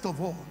 first of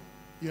all,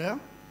 yeah,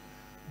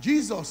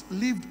 Jesus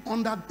lived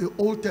under the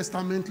Old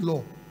Testament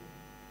law.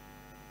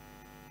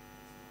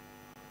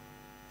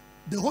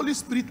 The Holy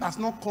Spirit has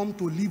not come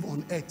to live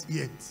on earth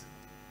yet.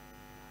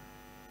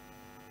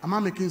 Am I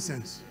making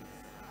sense?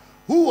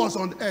 Who was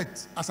on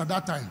earth as at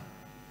that time?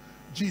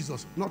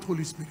 Jesus, not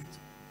Holy Spirit.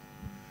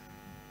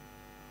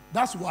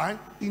 That's why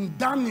in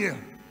Daniel,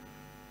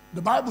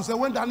 the Bible said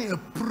when Daniel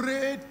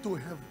prayed to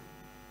heaven,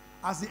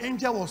 as the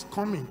angel was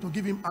coming to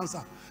give him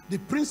answer, the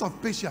prince of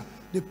Persia,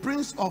 the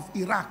prince of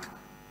Iraq,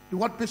 the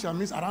word Persia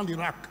means around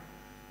Iraq.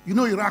 You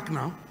know Iraq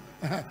now?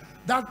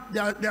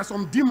 There are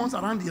some demons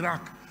around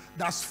Iraq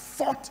that's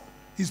fought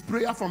his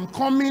prayer from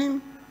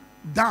coming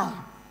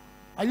down.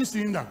 Are you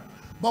seeing that?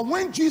 But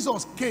when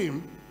Jesus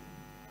came,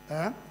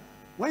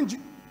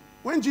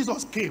 when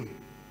Jesus came,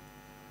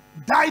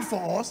 died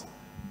for us,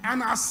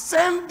 and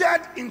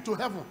ascended into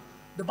heaven,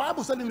 the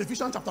Bible said in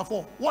Ephesians chapter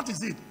 4, what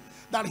is it?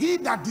 That he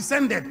that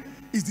descended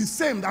is the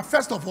same that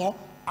first of all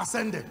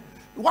ascended.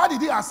 Why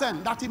did he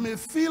ascend? That he may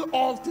fill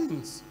all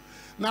things.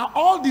 Now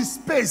all the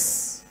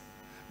space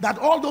that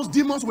all those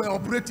demons were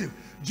operating,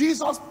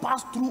 Jesus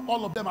passed through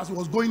all of them as he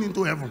was going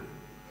into heaven.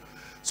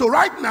 So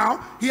right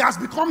now, he has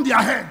become their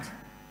head.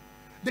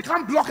 They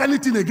can't block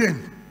anything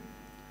again.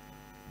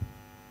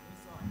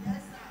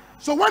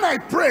 So when I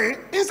pray,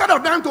 instead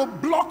of them to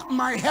block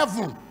my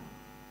heaven,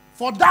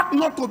 for that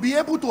not to be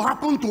able to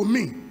happen to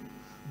me,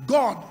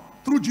 God,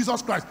 through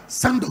Jesus Christ,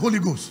 sent the Holy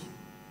Ghost.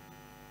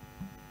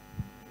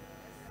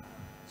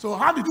 So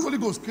how did the Holy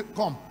Ghost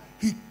come?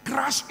 He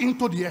crashed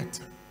into the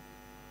earth.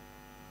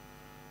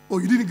 Oh,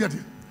 you didn't get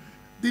it?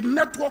 The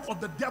network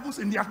of the devils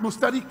in the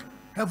atmospheric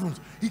heavens,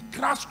 he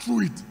crashed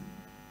through it.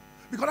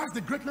 Because that's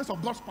the greatness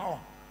of God's power.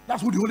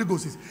 That's who the Holy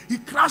Ghost is. He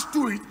crashed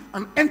through it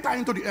and entered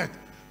into the earth.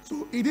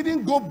 So he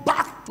didn't go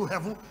back to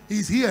heaven.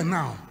 He's here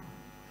now.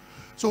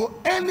 So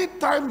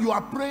anytime you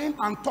are praying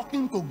and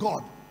talking to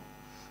God,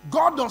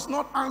 God does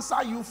not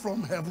answer you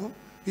from heaven.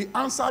 He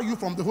answers you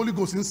from the Holy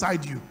Ghost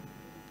inside you.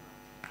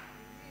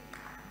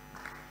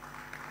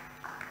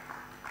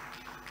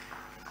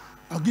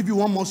 I'll give you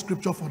one more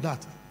scripture for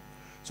that,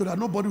 so that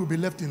nobody will be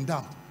left in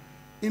doubt.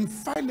 In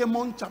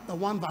Philemon chapter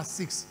 1 verse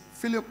 6,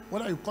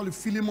 whether you call it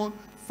Philemon,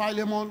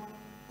 Philemon,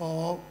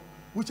 or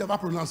whichever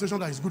pronunciation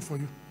that is good for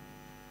you.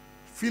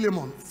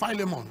 Philemon,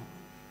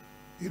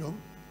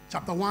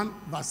 chapter 1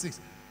 verse 6.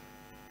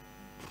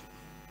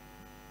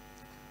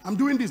 I'm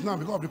doing this now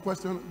because of the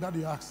question that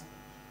he asked.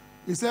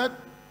 He said,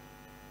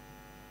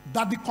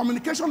 that the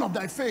communication of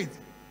thy faith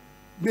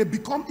may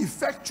become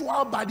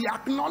effectual by the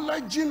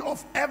acknowledging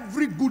of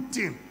every good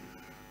thing,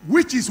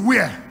 which is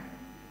where?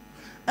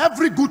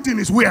 Every good thing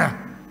is where?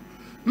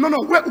 No,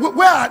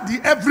 where are the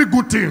every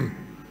good thing?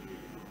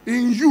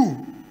 In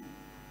you,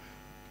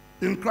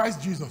 in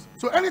Christ Jesus.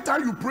 So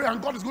anytime you pray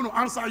and God is going to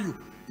answer you,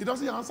 he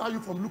doesn't answer you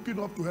from looking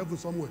up to heaven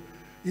somewhere.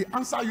 He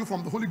answers you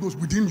from the Holy Ghost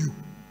within you.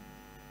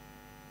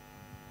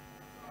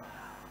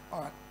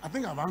 All right, I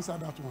think I've answered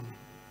that one.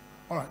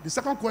 All right, the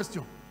second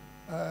question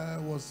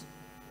was,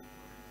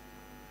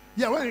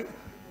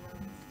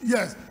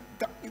 yes,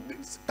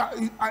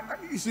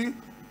 you see,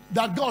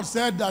 that God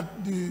said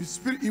that the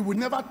Spirit, he will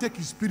never take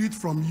his Spirit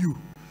from you.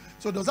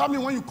 So does that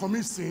mean when you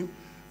commit sin,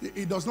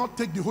 it does not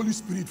take the Holy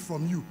Spirit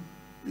from you?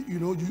 You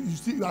know,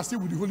 you are still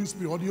with the Holy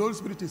Spirit, or the Holy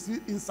Spirit is still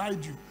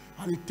inside you,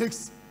 and it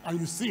takes, and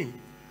you sin.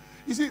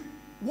 You see,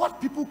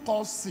 what people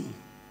call sin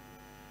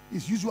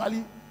is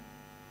usually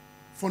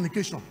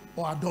fornication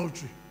or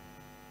adultery.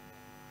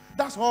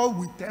 That's all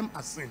we term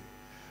as sin.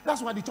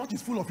 That's why the church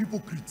is full of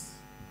hypocrites.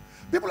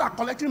 People are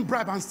collecting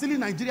bribe and stealing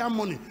Nigerian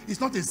money. It's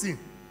not a sin.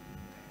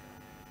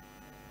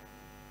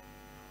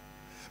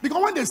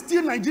 Because when they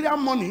steal Nigerian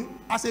money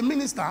as a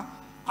minister,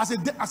 as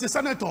a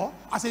senator,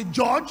 as a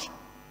judge,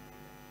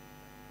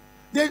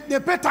 they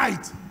pay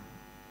tithe.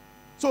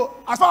 So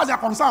as far as they are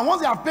concerned,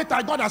 once they have paid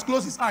tithe, God has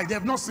closed his eyes. They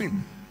have not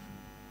sinned.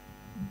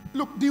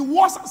 Look, the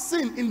worst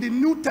sin in the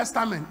New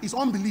Testament is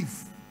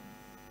unbelief.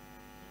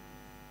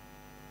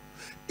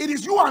 It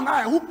is you and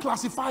I who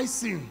classify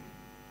sin.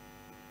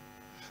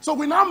 So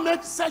we now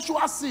make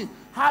sexual sin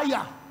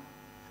higher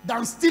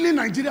than stealing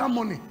Nigerian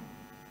money.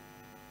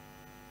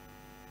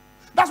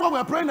 That's why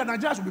we're praying that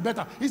Nigeria should be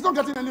better. It's not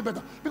getting any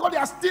better because they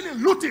are stealing,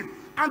 looting,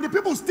 and the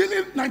people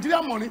stealing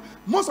Nigerian money,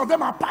 most of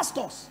them are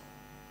pastors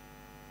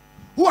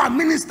who are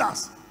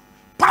ministers,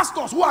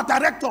 pastors who are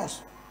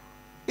directors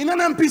in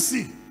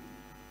NNPC,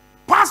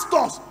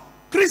 pastors,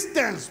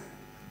 Christians,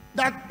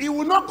 that he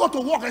will not go to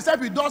work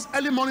except he does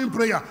early morning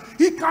prayer.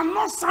 He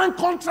cannot sign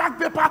contract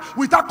paper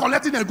without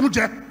collecting a good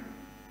check.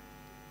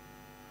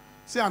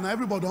 See, and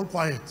everybody don't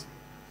quiet.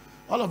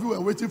 All of you were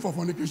waiting for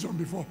fornication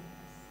before.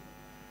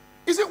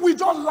 You see, we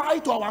just lie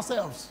to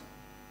ourselves.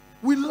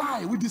 We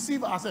lie, we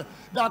deceive ourselves.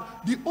 That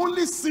the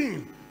only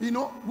sin, you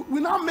know, we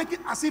now make it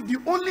as if the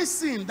only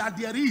sin that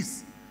there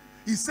is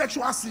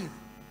sexual sin.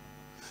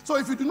 So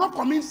if you do not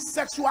commit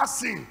sexual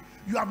sin,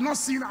 you have not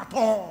sinned at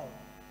all.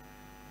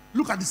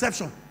 Look at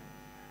deception.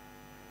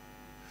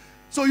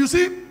 So you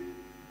see,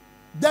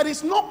 there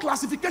is no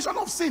classification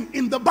of sin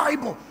in the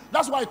Bible.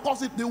 That's why it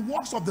calls it the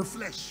works of the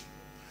flesh.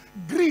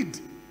 Greed.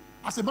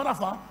 As a matter of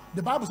fact,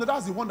 the Bible says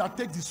that's the one that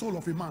takes the soul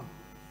of a man.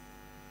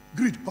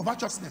 Greed,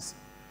 covetousness.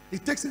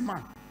 It takes a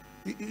man.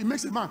 It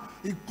makes a man.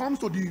 It comes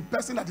to the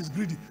person that is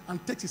greedy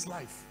and takes his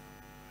life.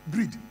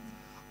 Greed.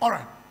 All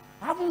right.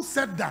 I haven't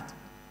said that.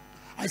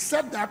 I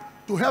said that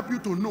to help you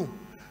to know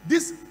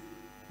this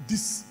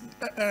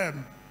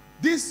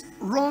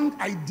wrong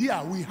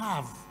idea we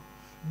have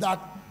that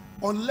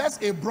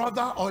unless a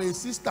brother or a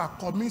sister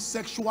commits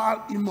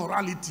sexual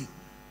immorality,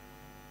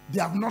 they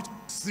have not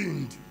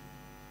sinned.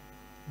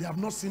 They have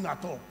not sinned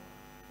at all.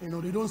 You know,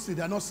 they don't sin.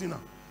 They are not sinners.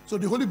 So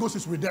the Holy Ghost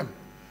is with them.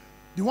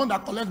 The one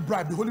that collects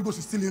bribe, the Holy Ghost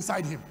is still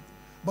inside him.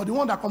 But the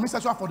one that commits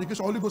sexual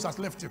fornication, the Holy Ghost has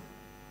left him.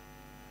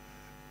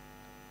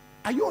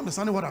 Are you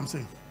understanding what I'm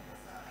saying?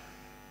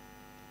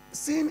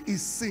 Sin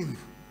is sin.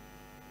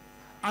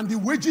 And the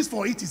wages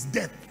for it is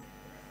death.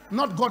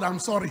 Not God, I'm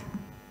sorry.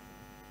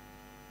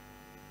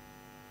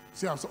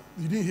 See, I'm sorry.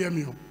 You didn't hear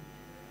me.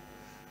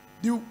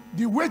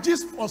 The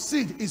wages for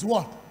sin is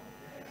what?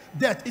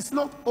 Death. It's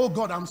not, oh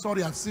God, I'm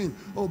sorry, I've sinned.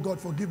 Oh God,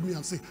 forgive me,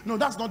 I've sinned. No,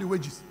 that's not the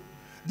wages.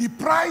 The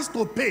price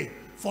to pay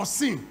for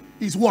sin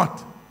is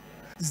what?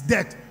 It's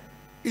death.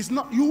 It's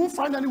not, you won't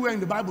find anywhere in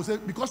the Bible say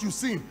because you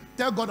sin,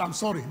 tell God I'm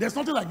sorry. There's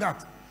nothing like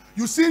that.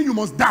 You sin, you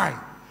must die.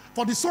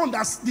 For the soul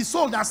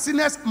that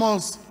sinneth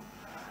must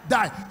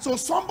die. So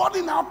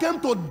somebody now came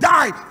to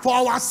die for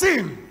our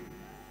sin.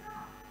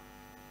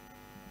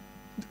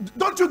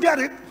 Don't you get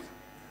it?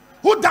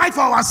 Who died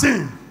for our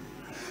sin?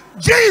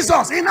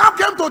 Jesus. He now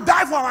came to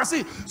die for our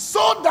sin,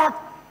 so that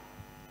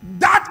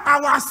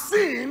our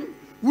sin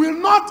will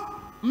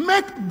not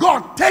make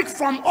God take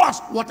from us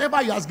whatever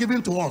he has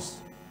given to us.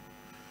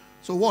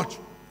 So watch.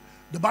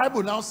 The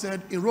Bible now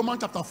said in Romans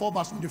chapter 4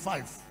 verse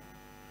 25.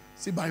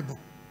 See Bible.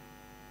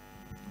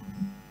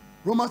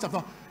 Romans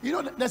chapter. You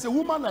know, there's a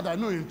woman that I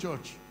know in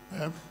church.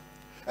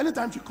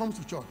 Anytime she comes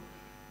to church,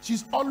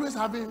 she's always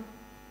having,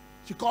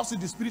 she calls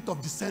it the spirit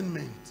of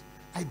discernment.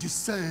 I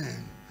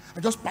discern. I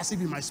just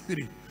perceive in my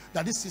spirit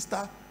that this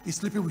sister is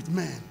sleeping with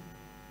men.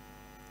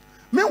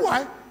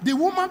 Meanwhile, the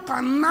woman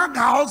can nag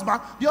her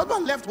husband. The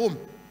husband left home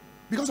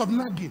because of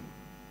nagging.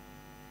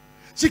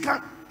 She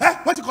can,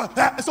 what you call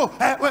it? So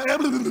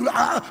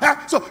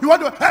you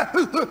want to,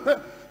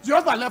 the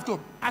husband left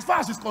home. As far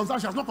as she's concerned,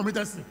 she has not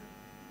committed sin.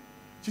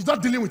 She's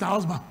not dealing with her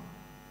husband.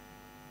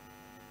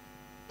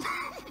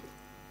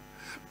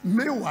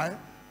 Meanwhile,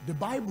 the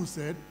Bible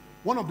said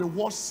one of the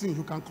worst sins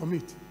you can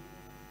commit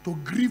to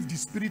grieve the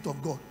Spirit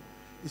of God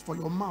is for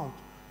your mouth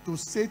to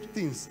say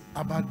things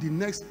about the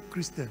next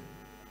Christian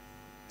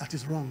that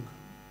is wrong.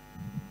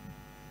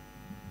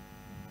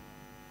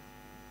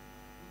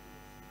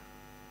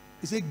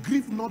 He said,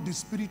 grieve not the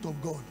Spirit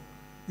of God.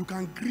 You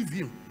can grieve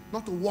him,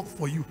 not to work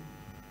for you,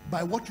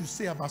 by what you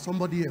say about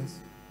somebody else.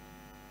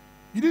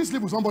 You didn't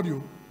sleep with somebody,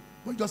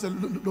 but you just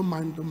said, don't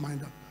mind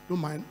that. Don't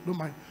mind.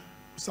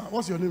 Sir,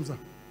 what's your name, sir?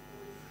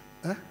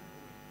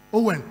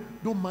 Owen.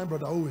 Don't mind,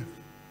 brother Owen.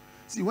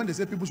 See, when they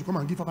say people should come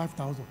and give her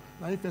 5,000,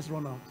 now he first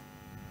run out.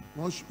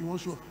 He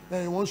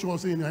won't show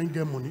us saying I ain't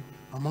get money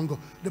among God.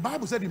 The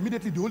Bible said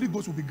immediately the Holy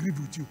Ghost will be grieved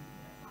with you.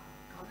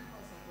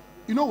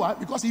 You know why?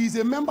 Because he is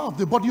a member of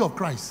the body of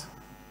Christ.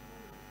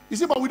 You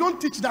see, but we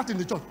don't teach that in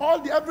the church.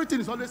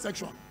 Everything is always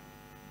sexual.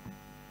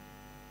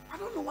 I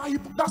don't know why.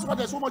 That's why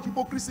there's so much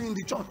hypocrisy in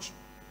the church.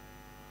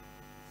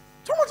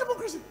 So much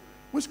hypocrisy.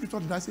 Which scripture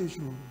did I say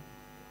issue?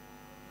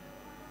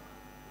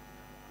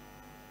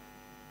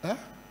 I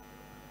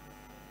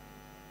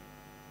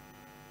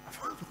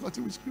forgot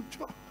which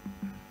scripture.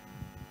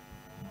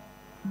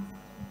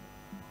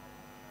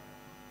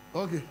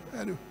 Okay,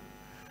 anyway.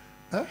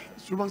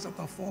 It's Romans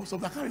chapter 4. So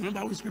I can't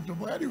remember which scripture,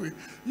 but anyway,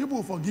 you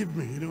will forgive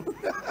me,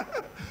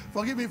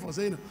 Forgive me for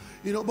saying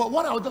it. But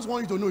what I just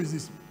want you to know is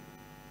this.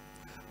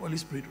 Holy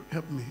Spirit,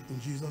 help me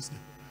in Jesus' name.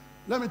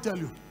 Let me tell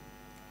you,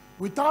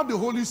 without the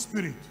Holy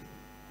Spirit,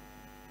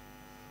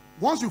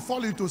 once you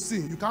fall into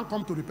sin, you can't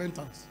come to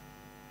repentance.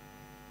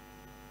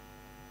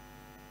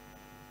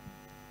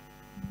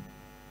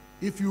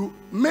 If you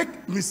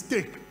make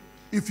mistake,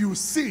 if you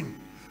sin,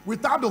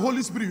 without the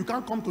Holy Spirit, you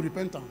can't come to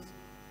repentance.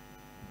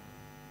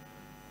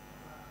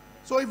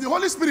 So if the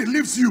Holy Spirit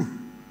leaves you,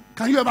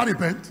 can you ever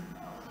repent?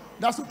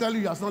 That's to tell you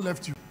he has not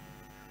left you.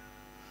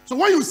 So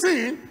when you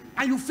sin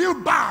and you feel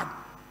bad,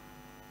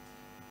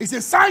 it's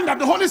a sign that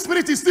the Holy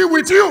Spirit is still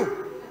with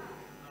you.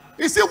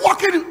 He's still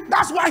walking.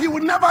 That's why he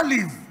will never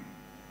leave.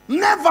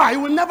 Never. He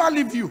will never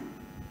leave you.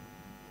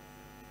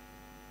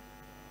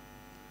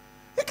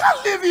 He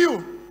can't leave you.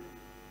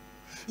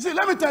 You see,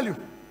 let me tell you,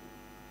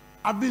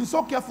 I've been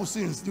so careful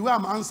since the way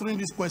I'm answering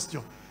this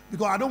question,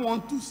 because I don't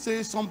want to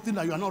say something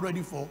that you are not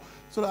ready for,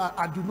 so that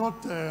I do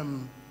not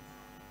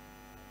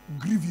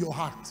grieve your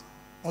heart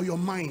or your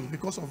mind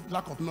because of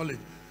lack of knowledge.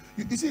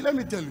 You see, let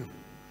me tell you,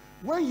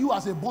 when you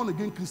as a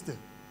born-again Christian,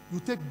 you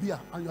take beer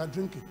and you are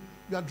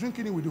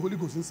drinking it with the Holy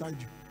Ghost inside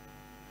you.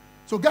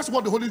 So guess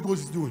what the Holy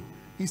Ghost is doing?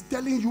 He's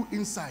telling you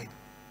inside,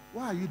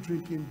 why are you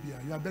drinking beer?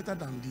 You are better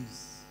than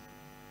this.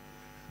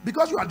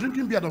 Because you are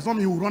drinking beer does not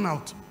mean he will run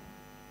out.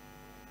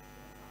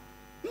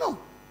 No.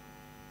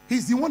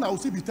 He's the one that will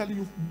still be telling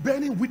you,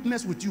 bearing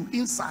witness with you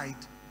inside.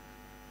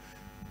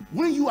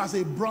 When you as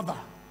a brother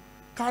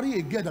carry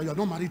a girl that you are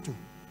not married to,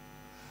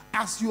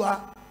 as you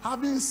are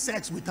having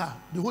sex with her,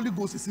 the Holy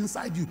Ghost is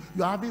inside you.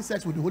 You are having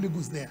sex with the Holy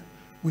Ghost there,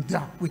 with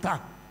her.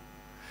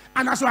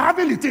 And as you are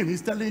having the thing,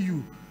 he's telling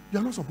you, you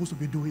are not supposed to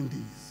be doing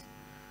this.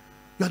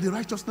 You are the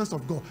righteousness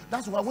of God.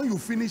 That's why when you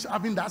finish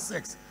having that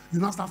sex, you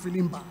now start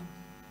feeling bad.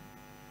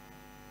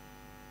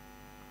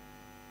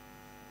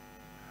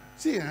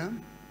 See,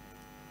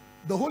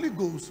 the Holy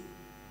Ghost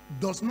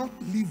does not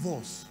leave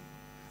us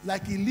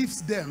like he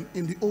leaves them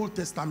in the Old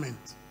Testament.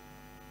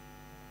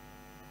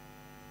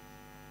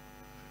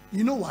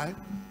 You know why?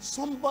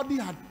 Somebody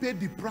had paid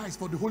the price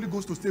for the Holy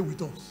Ghost to stay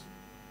with us.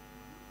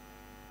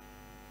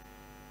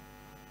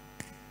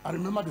 I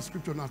remember the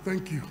scripture now.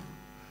 Thank you.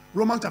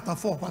 Romans chapter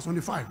 4, verse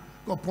 25.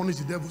 God punished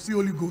the devil. See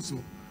Holy Ghost.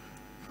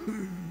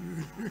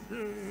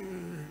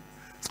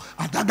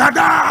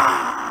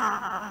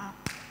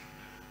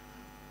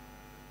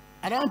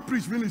 I don't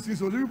preach ministry,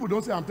 so people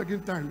don't say I'm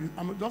taking time.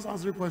 I'm just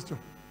answering a question.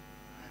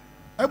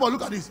 Everybody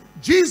look at this.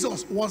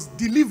 Jesus was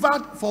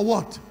delivered for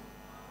what?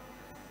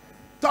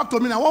 Talk to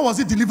me now. What was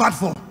he delivered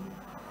for?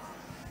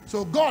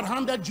 So God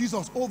handed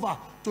Jesus over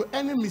to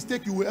any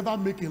mistake you will ever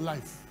make in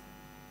life.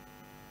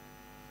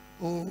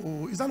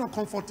 Oh, is that not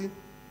comforting?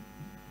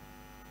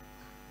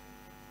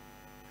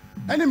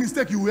 Any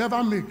mistake you will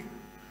ever make,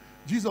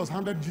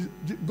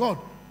 God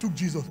took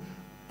Jesus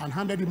and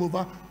handed him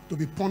over to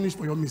be punished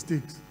for your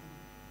mistakes.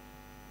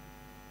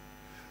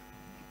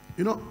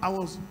 You know,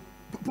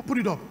 put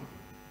it up.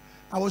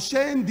 I was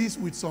sharing this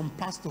with some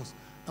pastors,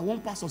 and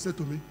one pastor said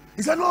to me,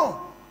 he said, no,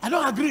 I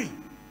don't agree.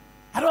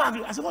 I don't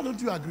agree. I said, why don't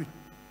you agree?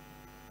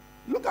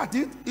 Look at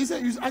it. He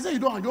said, I said, you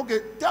don't agree. Okay,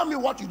 tell me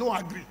what you don't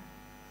agree.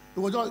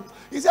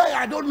 He said,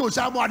 I don't know,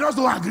 Shabo, I just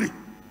don't agree.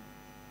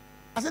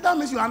 I said, that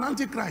means you're an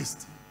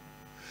antichrist.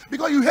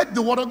 Because you hate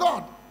the word of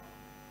God.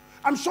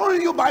 I'm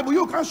showing you Bible,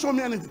 you can't show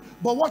me anything.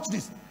 But watch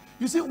this.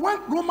 You see, when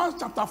Romans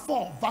chapter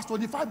 4, verse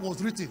 25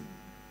 was written,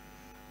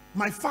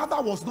 my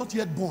father was not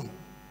yet born.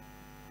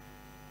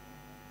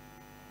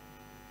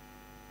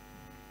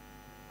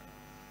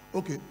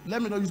 Okay,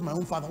 let me not use my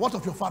own father. What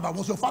of your father?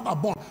 Was your father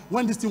born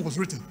when this thing was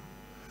written?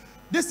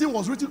 This thing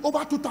was written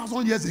over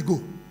 2,000 years ago.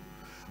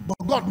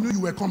 But God knew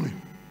you were coming.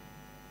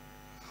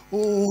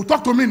 Oh,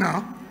 talk to me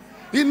now.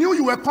 He knew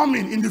you were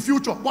coming in the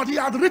future, but he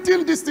had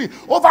written this thing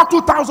over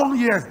 2,000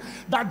 years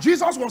that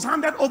Jesus was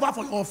handed over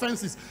for your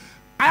offenses.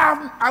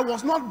 I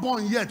was not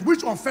born yet.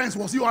 Which offense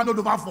was he handed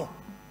over for?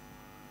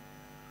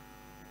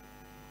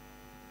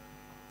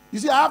 You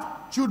see, I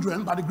have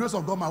children by the grace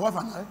of God, my wife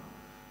and I.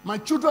 My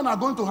children are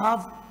going to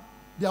have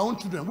their own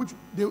children,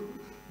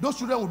 those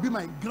children will be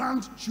my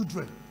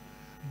grandchildren.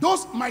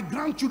 Those my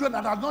grandchildren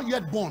that are not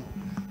yet born.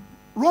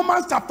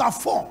 Romans chapter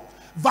 4,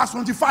 verse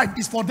 25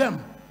 is for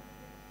them.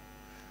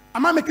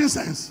 Am I making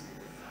sense?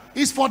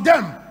 It's for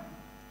them.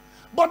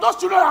 But those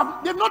children,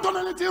 they've not done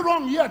anything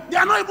wrong yet. They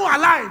are not even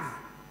alive.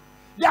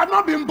 They have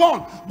not been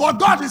born. But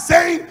God is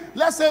saying,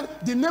 let's say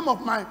the name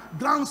of my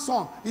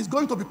grandson is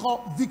going to be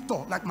called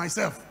Victor, like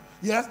myself.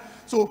 Yes?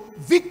 So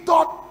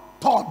Victor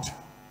Todd.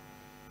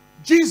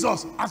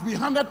 Jesus has been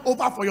handed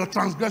over for your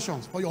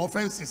transgressions, for your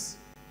offenses.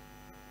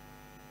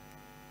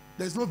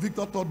 There's no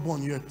Victor Todd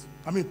born yet.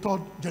 I mean,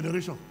 third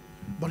generation.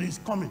 But he's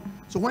coming.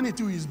 So when he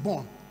too is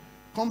born,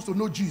 comes to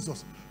know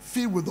Jesus,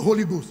 filled with the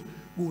Holy Ghost,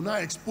 we will now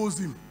expose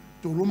him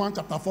to Romans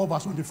chapter 4,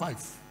 verse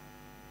 25.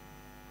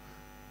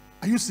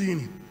 Are you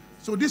seeing it?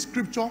 So this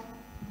scripture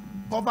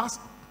covers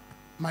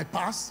my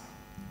past,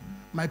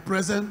 my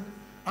present,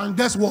 and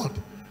guess what?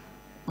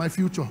 My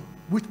future,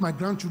 which my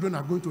grandchildren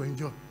are going to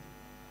enjoy.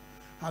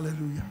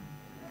 Hallelujah.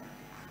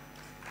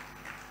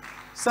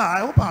 Sir, I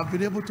hope I've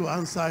been able to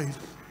answer it.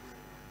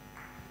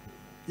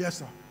 Yes,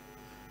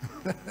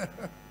 sir.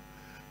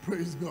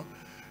 Praise God.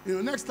 You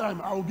know, next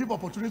time I will give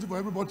opportunity for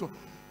everybody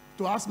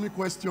to ask me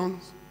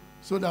questions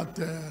so that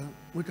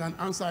we can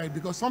answer it.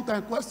 Because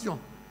sometimes question,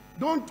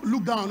 don't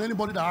look down on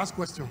anybody that asks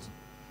questions.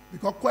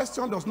 Because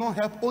question does not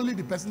help only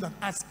the person that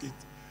asks it.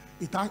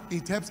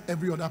 It helps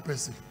every other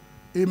person.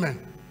 Amen.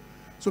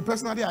 So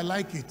personally, I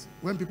like it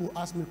when people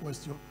ask me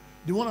questions.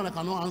 The one that I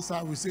cannot answer,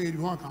 I will say it.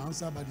 The one I can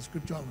answer by the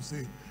scripture, I will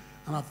say it.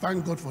 And I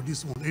thank God for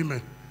this one. Amen.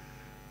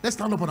 Let's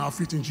stand up on our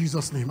feet in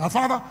Jesus' name. Our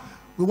Father,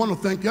 we want to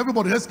thank you.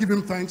 Everybody, let's give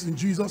him thanks in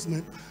Jesus'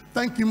 name.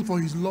 Thank him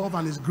for his love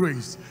and his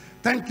grace.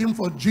 Thank him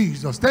for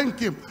Jesus. Thank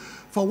him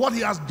for what he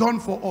has done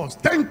for us.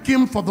 Thank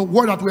him for the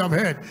word that we have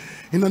heard.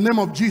 In the name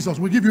of Jesus,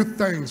 we give you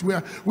thanks.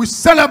 We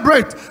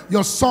celebrate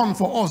your son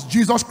for us,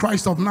 Jesus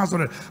Christ of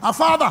Nazareth. Our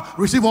Father,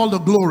 receive all the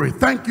glory.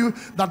 Thank you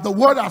that the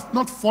word has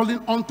not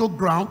fallen onto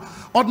ground,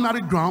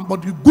 ordinary ground,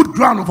 but the good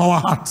ground of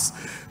our hearts.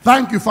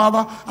 Thank you,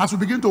 Father, as we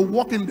begin to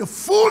walk in the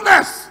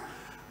fullness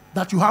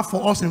that you have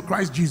for us in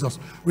Christ Jesus.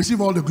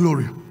 Receive all the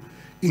glory.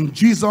 In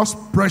Jesus'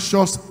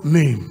 precious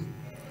name.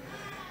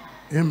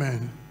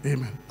 Amen.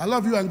 Amen. I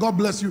love you and God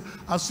bless you.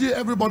 I'll see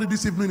everybody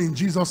this evening in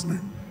Jesus' name.